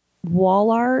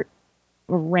wall art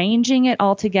arranging it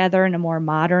all together in a more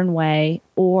modern way,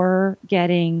 or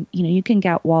getting, you can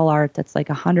get wall art that's like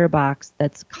 $100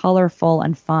 that's colorful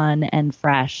and fun and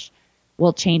fresh,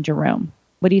 will change a room.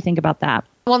 What do you think about that?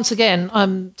 Once again,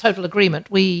 total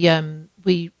agreement.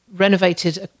 We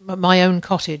renovated my own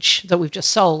cottage that we've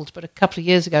just sold, but a couple of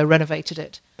years ago renovated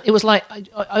it. It was like,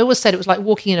 I always said it was like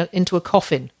walking into a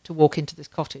coffin to walk into this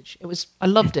cottage. I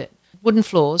loved it. Wooden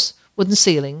floors, wooden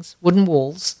ceilings, wooden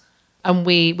walls. And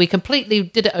we completely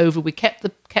did it over. We kept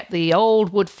the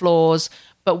old wood floors,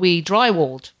 but we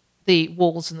drywalled the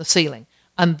walls and the ceiling.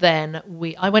 And then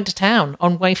I went to town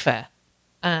on Wayfair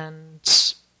and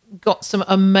got some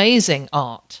amazing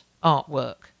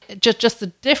artwork. Just the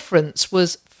difference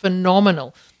was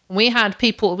phenomenal. We have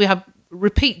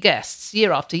repeat guests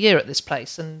year after year at this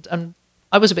place, and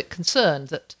I was a bit concerned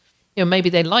that maybe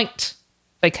they liked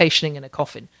vacationing in a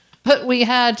coffin. But we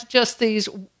had just these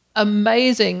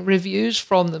amazing reviews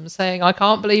from them saying, I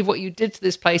can't believe what you did to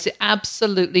this place. It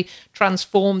absolutely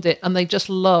transformed it, and they just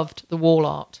loved the wall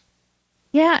art.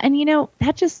 Yeah, and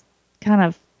that just kind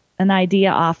of an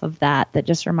idea off of that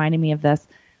just reminded me of this.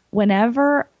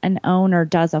 Whenever an owner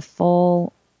does a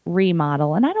full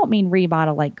remodel, and I don't mean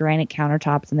remodel like granite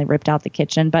countertops and they ripped out the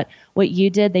kitchen, but what you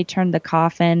did, they turned the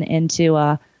coffin into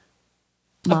a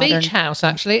beach house,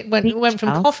 actually. It went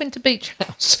from coffin to beach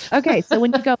house. Okay, so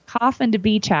when you go coffin to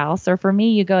beach house, or for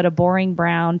me, you go to boring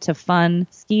brown to fun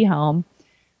ski home,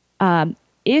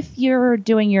 if you're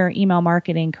doing your email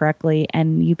marketing correctly,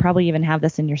 and you probably even have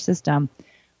this in your system,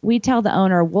 we tell the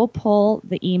owner, we'll pull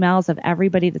the emails of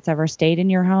everybody that's ever stayed in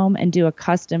your home and do a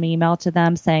custom email to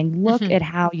them saying, look at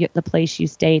how the place you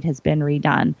stayed has been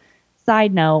redone.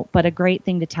 Side note, but a great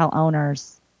thing to tell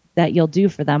owners that you'll do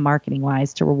for them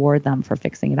marketing-wise to reward them for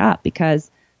fixing it up, because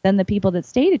then the people that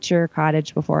stayed at your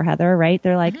cottage before, Heather, right,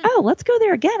 they're like, oh, let's go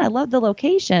there again. I love the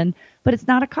location, but it's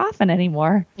not a coffin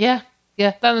anymore. Yeah,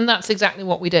 and that's exactly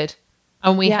what we did.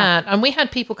 And we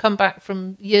had people come back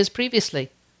from years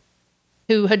previously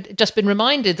who had just been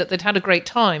reminded that they'd had a great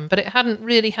time, but it hadn't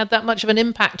really had that much of an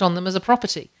impact on them as a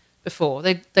property before.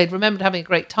 They'd remembered having a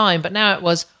great time, but now it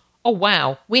was, oh,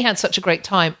 wow, we had such a great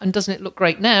time, and doesn't it look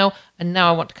great now? And now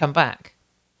I want to come back.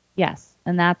 Yes,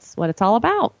 and that's what it's all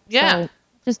about. Yeah. So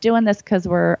just doing this because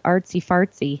we're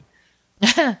artsy-fartsy.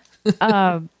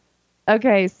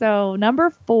 Okay, so number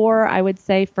 4, I would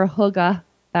say for Hygge,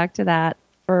 back to that,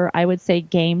 I would say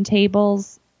game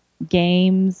tables,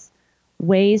 games,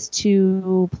 ways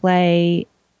to play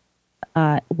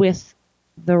with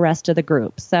the rest of the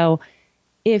group. So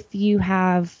if you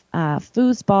have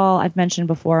foosball, I've mentioned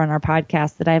before on our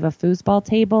podcast that I have a foosball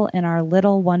table in our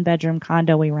little 1-bedroom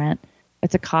condo we rent.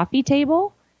 It's a coffee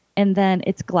table, and then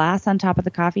it's glass on top of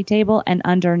the coffee table, and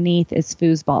underneath is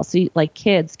foosball. So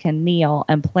kids can kneel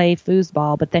and play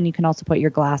foosball, but then you can also put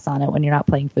your glass on it when you're not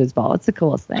playing foosball. It's the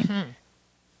coolest thing. Mm-hmm.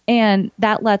 And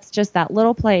that lets just that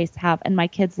little place and my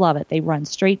kids love it. They run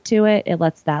straight to it. It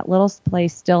lets that little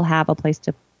place still have a place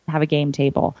to have a game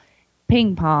table.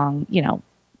 Ping pong,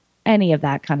 any of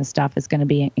that kind of stuff is going to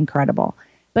be incredible.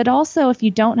 But also, if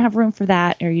you don't have room for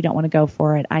that, or you don't want to go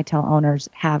for it, I tell owners,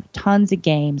 have tons of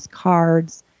games,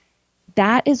 cards.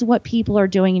 That is what people are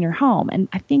doing in your home. And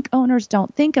I think owners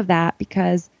don't think of that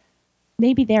because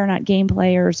maybe they're not game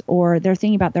players, or they're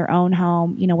thinking about their own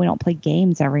home. We don't play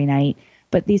games every night.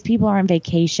 But these people are on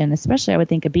vacation, especially I would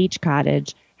think a beach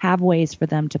cottage, have ways for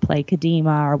them to play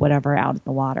Kadima or whatever out in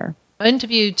the water. I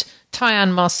interviewed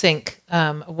Tyann Marcink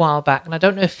a while back, and I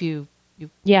don't know if you...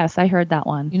 Yes, I heard that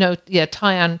one.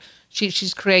 Tyann,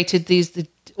 she's created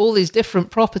all these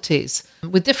different properties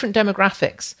with different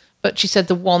demographics, but she said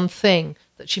the one thing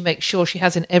that she makes sure she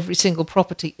has in every single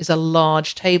property is a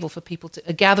large table for people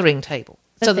a gathering table.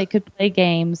 So they could play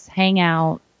games, hang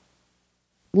out,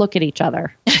 look at each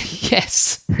other.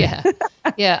 Yes. Yeah.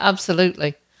 Yeah,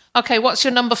 absolutely. Okay, what's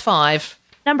your number 5?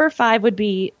 Number 5 would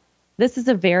be, this is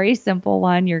a very simple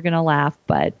one. You're going to laugh,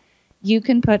 but you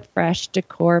can put fresh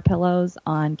decor pillows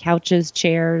on couches,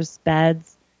 chairs,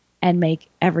 beds, and make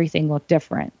everything look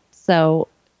different. So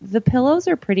the pillows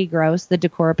are pretty gross, the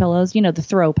decor pillows, the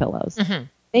throw pillows. Mm-hmm.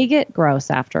 They get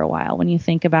gross after a while when you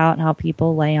think about how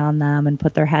people lay on them and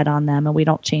put their head on them, and we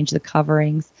don't change the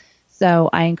coverings.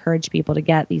 So I encourage people to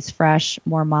get these fresh,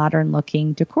 more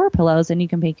modern-looking decor pillows, and you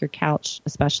can make your couch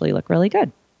especially look really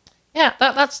good. Yeah,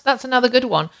 that's another good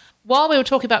one. While we were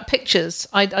talking about pictures,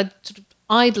 I sort of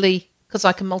idly because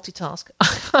I can multitask,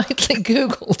 I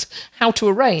Googled how to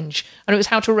arrange, and it was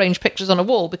how to arrange pictures on a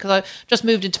wall, because I just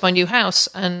moved into my new house,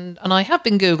 and I have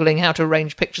been Googling how to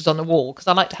arrange pictures on the wall, because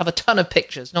I like to have a ton of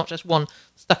pictures, not just one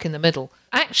stuck in the middle.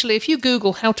 Actually, if you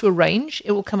Google how to arrange,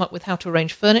 it will come up with how to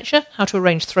arrange furniture, how to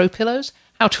arrange throw pillows,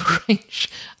 how to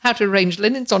arrange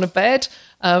linens on a bed,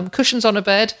 cushions on a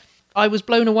bed. I was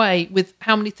blown away with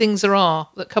how many things there are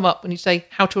that come up when you say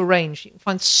how to arrange. You can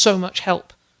find so much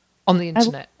help on the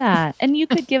internet. I love that. And you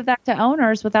could give that to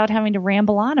owners without having to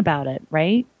ramble on about it,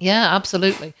 right? Yeah,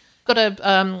 absolutely. Got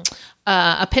a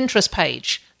Pinterest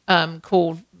page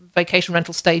called Vacation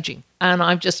Rental Staging, and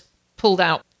I've just pulled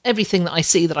out everything that I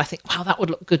see that I think, wow, that would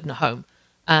look good in a home,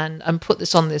 and put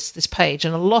this on this page.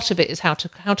 And a lot of it is how to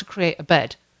create a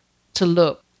bed to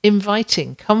look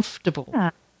inviting, comfortable. Yeah,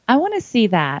 I want to see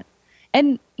that.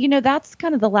 And, that's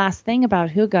kind of the last thing about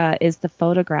Hygge is the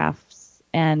photographs.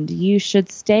 And you should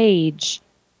stage,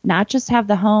 not just have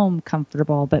the home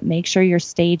comfortable, but make sure you're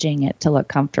staging it to look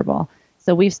comfortable.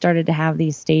 So we've started to have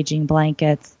these staging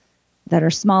blankets that are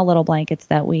small little blankets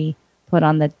that we put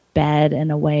on the bed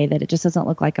in a way that it just doesn't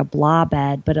look like a blah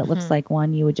bed, but it looks like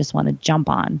one you would just want to jump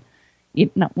on.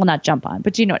 Not jump on,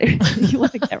 but you know what I mean? You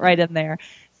want to get right in there.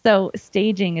 So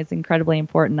staging is incredibly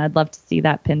important. I'd love to see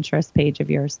that Pinterest page of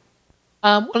yours.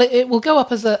 Well, it will go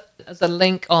up as a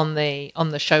link on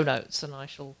the show notes, and I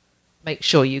shall make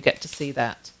sure you get to see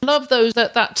that. Love those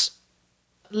that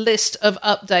list of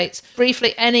updates.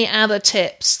 Briefly, any other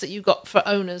tips that you got for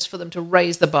owners for them to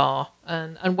raise the bar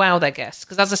and wow their guests?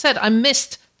 Because as I said, I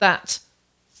missed that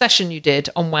session you did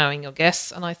on wowing your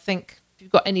guests, and I think if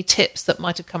you've got any tips that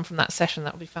might have come from that session,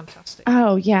 that would be fantastic.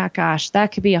 Oh yeah, gosh,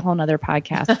 that could be a whole nother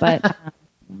podcast. But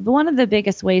one of the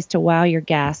biggest ways to wow your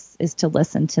guests is to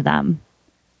listen to them.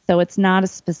 So it's not a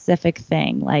specific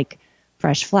thing like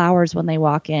fresh flowers when they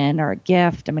walk in or a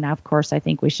gift. I mean, of course, I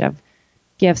think we should have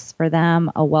gifts for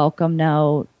them, a welcome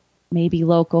note, maybe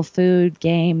local food,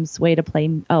 games, way to play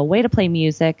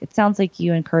music. It sounds like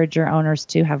you encourage your owners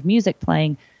to have music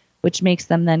playing, which makes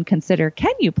them then consider,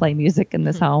 can you play music in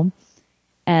this home?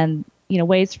 And,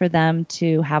 ways for them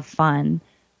to have fun.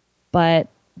 But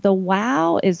the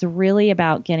wow is really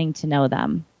about getting to know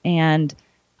them. And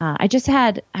I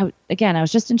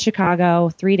was just in Chicago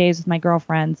 3 days with my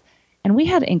girlfriends, and we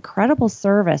had incredible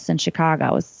service in Chicago.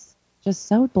 I was just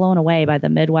so blown away by the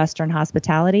Midwestern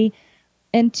hospitality.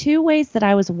 And two ways that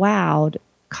I was wowed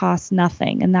cost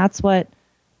nothing. And that's what,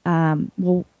 I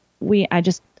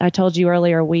told you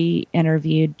earlier, we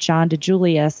interviewed John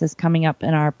DeJulius is coming up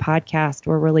in our podcast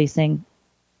we're releasing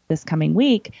this coming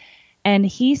week. And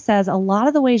he says a lot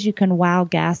of the ways you can wow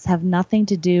guests have nothing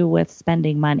to do with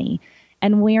spending money.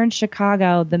 And we're in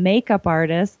Chicago, the makeup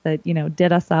artist that,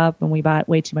 did us up and we bought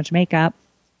way too much makeup,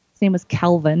 his name was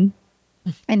Kelvin.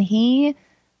 And he,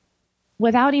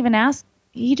 without even asking,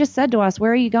 he just said to us,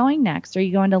 where are you going next? Are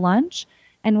you going to lunch?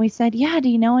 And we said, yeah, do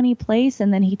you know any place?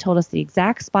 And then he told us the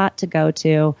exact spot to go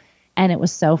to. And it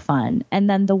was so fun. And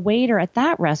then the waiter at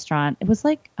that restaurant, it was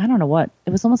like, I don't know what, it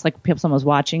was almost like someone was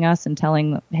watching us and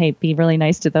telling, hey, be really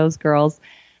nice to those girls.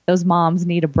 Those moms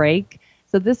need a break.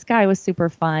 So this guy was super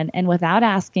fun. And without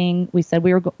asking, we said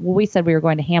we were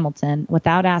going to Hamilton.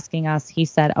 Without asking us, he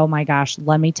said, oh my gosh,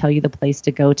 let me tell you the place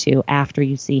to go to after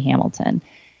you see Hamilton.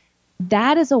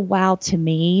 That is a wow to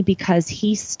me because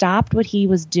he stopped what he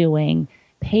was doing,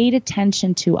 paid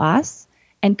attention to us,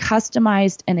 and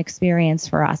customized an experience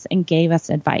for us and gave us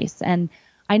advice. And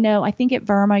I think at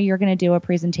Verma, you're going to do a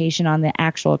presentation on the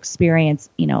actual experience,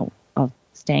 of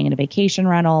staying in a vacation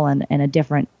rental and a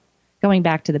different, going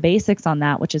back to the basics on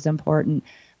that, which is important.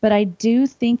 But I do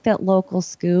think that Local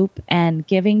Scoop and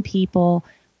giving people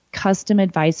custom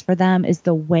advice for them is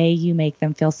the way you make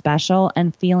them feel special,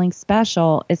 and feeling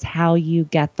special is how you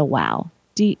get the wow.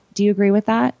 Do you agree with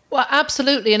that? Well,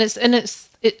 absolutely. And it's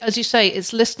as you say,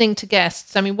 it's listening to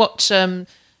guests. I mean, what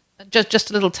just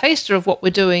a little taster of what we're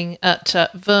doing at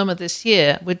Verma this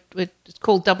year. It's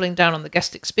called Doubling Down on the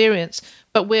Guest Experience,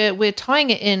 but we're tying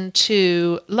it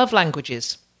into love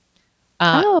languages.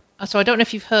 So I don't know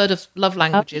if you've heard of love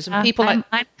languages. And people I'm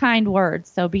kind words,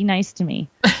 so be nice to me.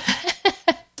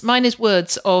 Mine is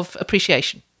words of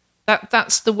appreciation.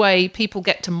 That's the way people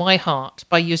get to my heart,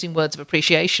 by using words of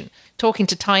appreciation. Talking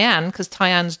to Tyann, because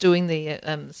Tyan's doing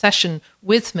the session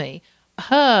with me,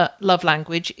 her love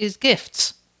language is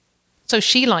gifts. So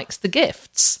she likes the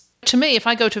gifts. To me, if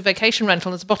I go to a vacation rental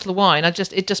and there's a bottle of wine,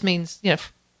 it just means,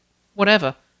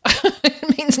 whatever.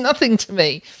 It means nothing to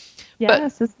me.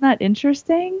 Yes, isn't that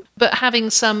interesting? But having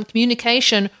some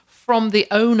communication from the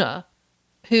owner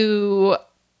who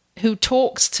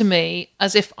talks to me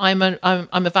as if I'm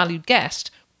a valued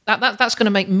guest, that's going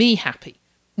to make me happy.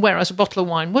 whereas a bottle of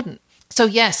wine wouldn't. So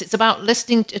yes, it's about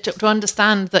listening to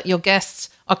understand that your guests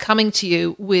are coming to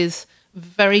you with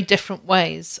very different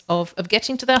ways of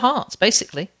getting to their hearts,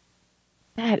 basically.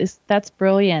 That's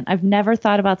brilliant. I've never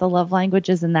thought about the love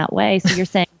languages in that way. So you're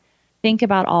saying, think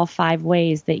about all 5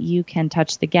 ways that you can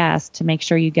touch the guest to make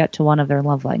sure you get to one of their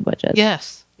love languages.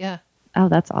 Yes. Yeah. Oh,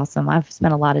 that's awesome. I've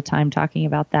spent a lot of time talking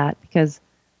about that because,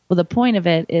 well, the point of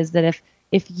it is that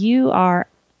if you are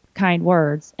kind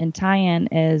words and Tyann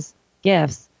is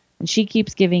gifts and she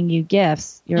keeps giving you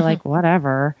gifts, you're like,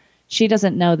 whatever. She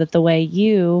doesn't know that the way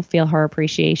you feel her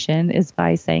appreciation is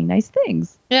by saying nice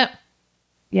things. Yeah.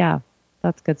 Yeah.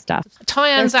 That's good stuff.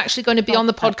 Tyann's actually going to be on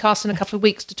the podcast in a couple of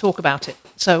weeks to talk about it.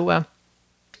 So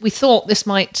we thought this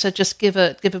might just give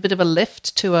a bit of a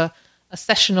lift to a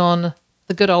session on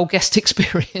the good old guest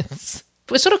experience.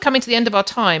 We're sort of coming to the end of our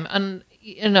time, and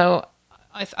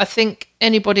I think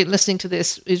anybody listening to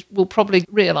this will probably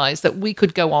realise that we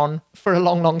could go on for a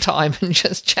long, long time and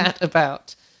just chat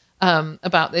about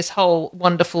this whole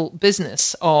wonderful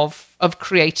business of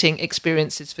creating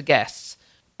experiences for guests.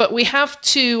 But we have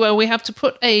to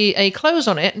put a close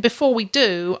on it. And before we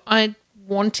do, I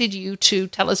wanted you to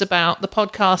tell us about the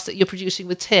podcast that you're producing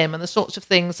with Tim and the sorts of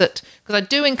things because I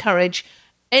do encourage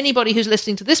anybody who's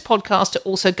listening to this podcast to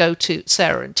also go to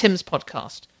Sarah and Tim's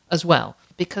podcast as well.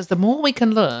 Because the more we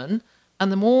can learn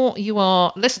and the more you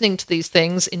are listening to these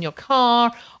things in your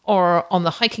car or on the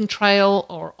hiking trail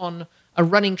or on a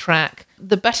running track,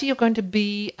 the better you're going to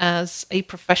be as a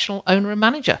professional owner and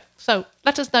manager. So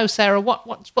let us know, Sarah,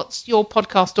 what's your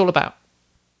podcast all about?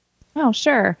 Oh,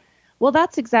 sure. Well,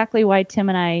 that's exactly why Tim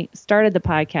and I started the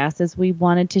podcast, is we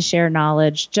wanted to share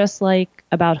knowledge just like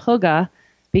about Hygge,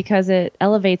 because it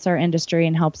elevates our industry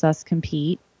and helps us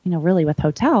compete, really with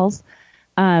hotels.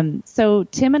 So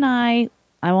Tim and I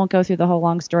won't go through the whole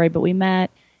long story, but we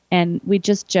met and we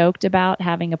just joked about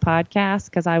having a podcast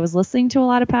because I was listening to a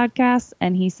lot of podcasts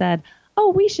and he said, oh,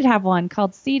 we should have one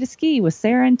called C to Ski with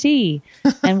Sarah and T.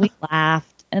 And we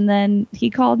laughed. And then he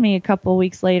called me a couple of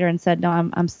weeks later and said, no,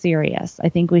 I'm serious. I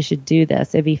think we should do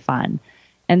this. It'd be fun.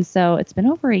 And so it's been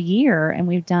over a year and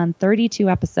we've done 32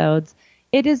 episodes.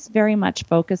 It is very much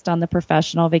focused on the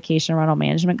professional vacation rental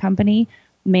management company,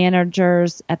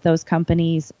 managers at those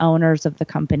companies, owners of the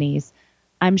companies.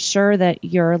 I'm sure that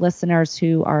your listeners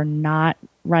who are not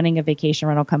running a vacation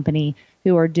rental company,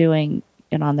 who are doing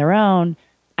it on their own,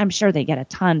 I'm sure they get a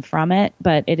ton from it,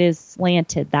 but it is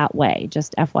slanted that way,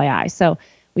 just FYI. So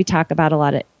we talk about a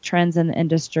lot of trends in the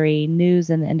industry, news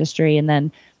in the industry, and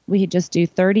then we just do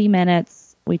 30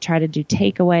 minutes. We try to do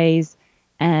takeaways.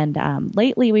 And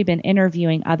lately we've been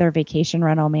interviewing other vacation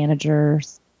rental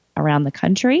managers around the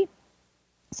country.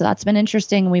 So that's been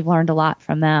interesting. We've learned a lot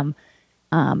from them.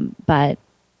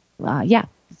 Yeah,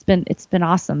 it's been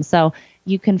awesome. So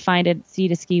you can find it C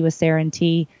to Ski with Sarah and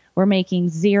T. We're making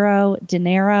zero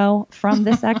dinero from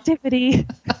this activity.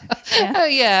 Yeah. Oh,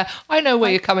 yeah. I know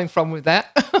where you're coming from with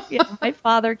that. Yeah, my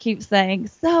father keeps saying,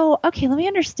 so, okay, let me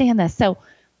understand this. So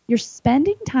you're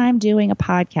spending time doing a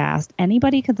podcast.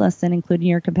 Anybody could listen, including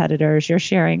your competitors. You're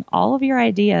sharing all of your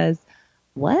ideas.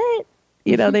 What?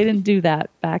 They didn't do that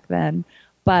back then.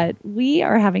 But we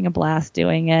are having a blast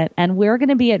doing it. And we're going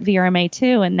to be at VRMA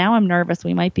too. And now I'm nervous.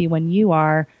 We might be when you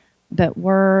are. But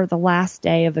we're the last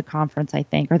day of the conference, I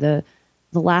think, or the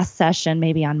last session,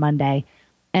 maybe on Monday.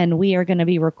 And we are going to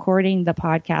be recording the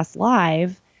podcast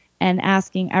live and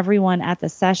asking everyone at the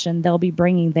session, they'll be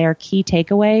bringing their key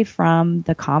takeaway from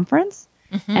the conference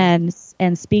and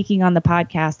speaking on the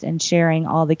podcast and sharing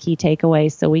all the key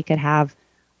takeaways so we could have,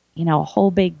 a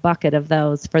whole big bucket of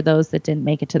those for those that didn't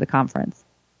make it to the conference.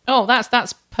 Oh,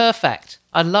 that's perfect.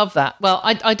 I love that. Well,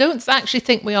 I don't actually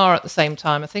think we are at the same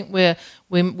time. I think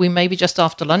we may be just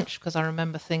after lunch because I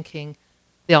remember thinking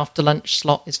the after lunch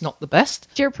slot is not the best.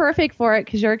 You're perfect for it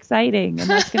because you're exciting, and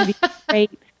that's going to be a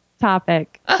great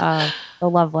topic. The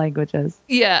love languages.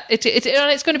 Yeah, and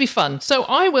it's going to be fun. So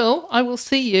I will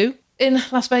see you in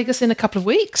Las Vegas in a couple of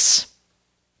weeks.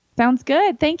 Sounds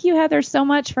good. Thank you, Heather, so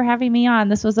much for having me on.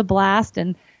 This was a blast,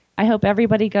 and I hope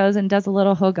everybody goes and does a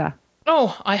little hygge.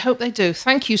 Oh, I hope they do.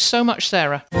 Thank you so much,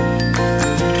 Sarah.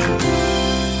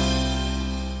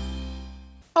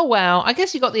 Oh, wow. I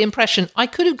guess you got the impression I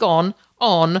could have gone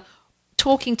on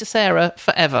talking to Sarah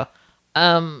forever.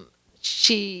 You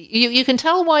can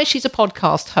tell why she's a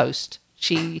podcast host.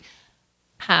 She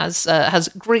has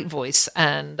great voice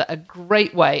and a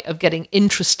great way of getting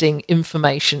interesting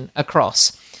information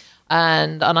across.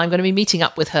 And I'm going to be meeting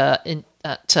up with her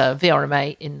at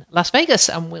VRMA in Las Vegas,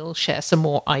 and we'll share some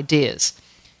more ideas.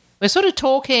 We're sort of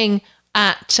talking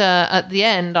at the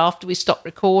end after we stop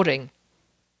recording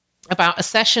about a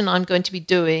session I'm going to be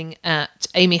doing at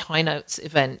Amy Hinote's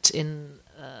event in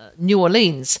New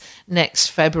Orleans next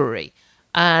February.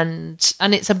 And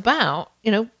it's about,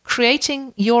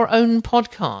 creating your own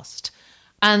podcast,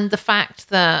 and the fact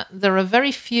that there are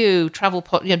very few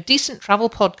decent travel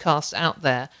podcasts out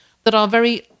there that are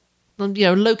very,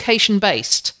 location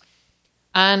based.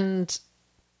 And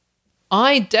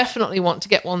I definitely want to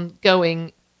get one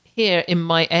going here in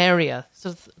my area.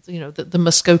 So, the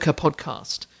Muskoka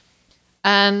podcast.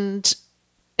 And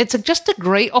it's just a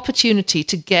great opportunity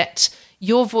to get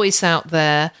your voice out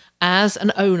there as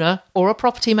an owner or a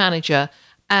property manager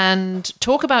and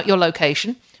talk about your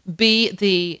location, be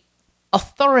the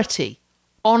authority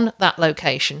on that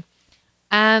location,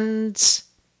 and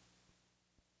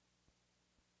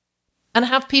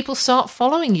have people start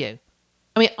following you.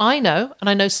 I mean, I know, and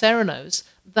I know Sarah knows,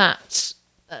 that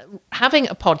having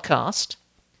a podcast,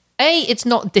 it's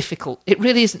not difficult. It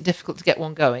really isn't difficult to get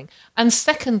one going. And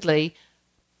secondly,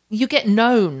 you get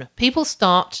known. People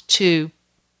start to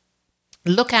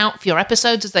look out for your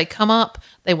episodes as they come up.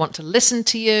 They want to listen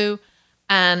to you,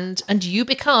 and you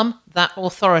become that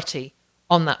authority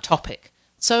on that topic.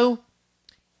 So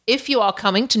if you are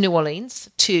coming to New Orleans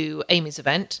to Amy's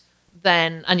event,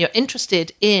 and you're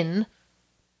interested in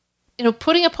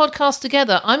putting a podcast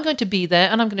together, I'm going to be there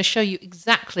and I'm going to show you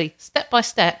exactly, step by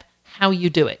step, how you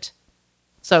do it.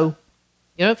 So,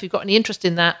 if you've got any interest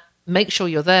in that, make sure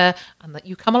you're there and that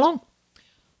you come along.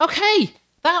 Okay,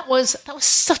 that was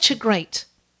such a great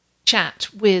chat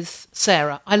with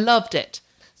Sarah. I loved it.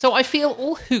 So I feel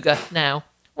all hygge now,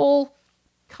 all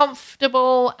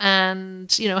comfortable,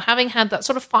 and, having had that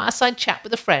sort of fireside chat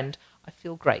with a friend, I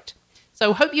feel great.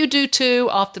 So hope you do too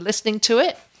after listening to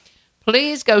it.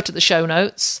 Please go to the show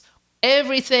notes.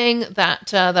 Everything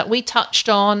that we touched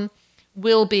on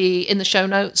will be in the show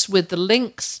notes with the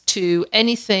links to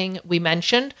anything we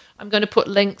mentioned. I'm going to put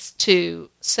links to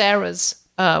Sarah's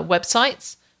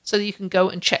websites so that you can go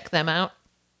and check them out.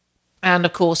 And,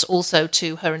 of course, also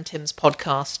to her and Tim's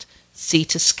podcast, Sea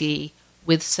to Ski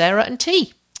with Sarah and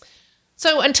T.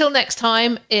 So until next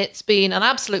time, it's been an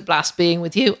absolute blast being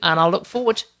with you, and I'll look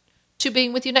forward to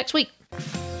being with you next week.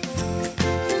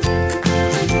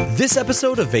 This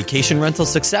episode of Vacation Rental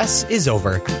Success is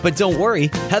over, but don't worry,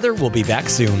 Heather will be back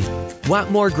soon.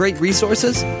 Want more great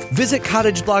resources? Visit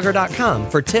cottageblogger.com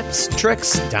for tips,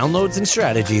 tricks, downloads, and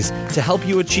strategies to help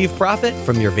you achieve profit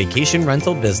from your vacation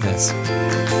rental business.